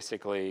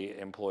basically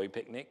employee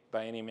picnic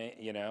by any,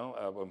 you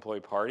know, employee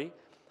party,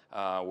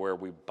 where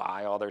we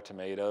buy all their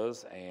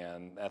tomatoes,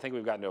 and I think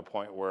we've gotten to a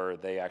point where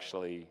they've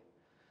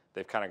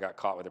kind of got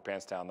caught with their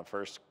pants down the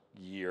first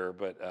year,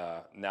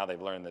 but now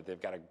they've learned that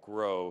they've got to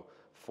grow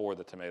for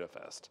the Tomato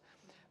Fest,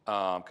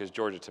 because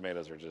Georgia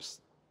tomatoes are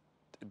just,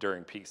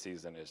 during peak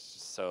season, they're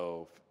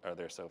so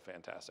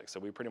fantastic.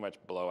 So we pretty much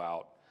blow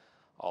out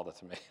all the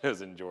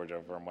tomatoes in Georgia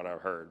from what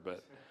I've heard,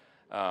 but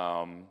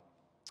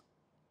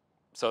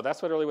so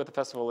that's what the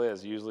festival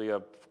is. Usually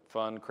a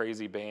fun,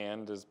 crazy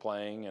band is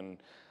playing, and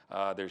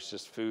there's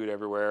just food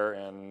everywhere,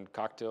 and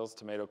cocktails,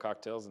 tomato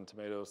cocktails, and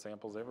tomato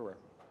samples everywhere.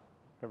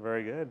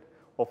 Very good.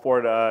 Well,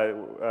 Ford,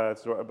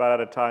 it's about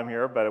out of time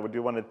here, but I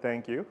do want to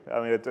thank you.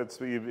 I mean,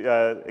 it's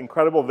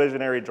incredible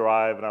visionary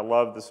drive, and I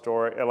love the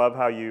story. I love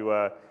how you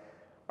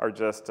are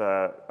just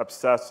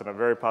obsessed in a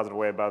very positive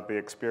way about the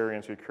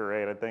experience you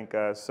create. I think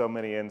so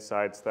many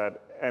insights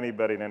that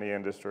anybody in any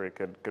industry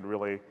could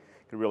really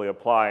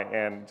apply,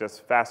 and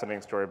just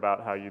fascinating story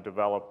about how you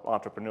develop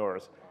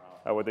entrepreneurs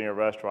within your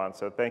restaurant.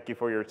 So thank you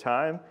for your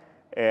time,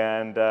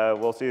 and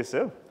we'll see you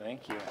soon.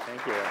 Thank you.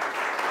 Thank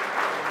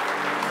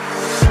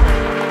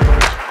you.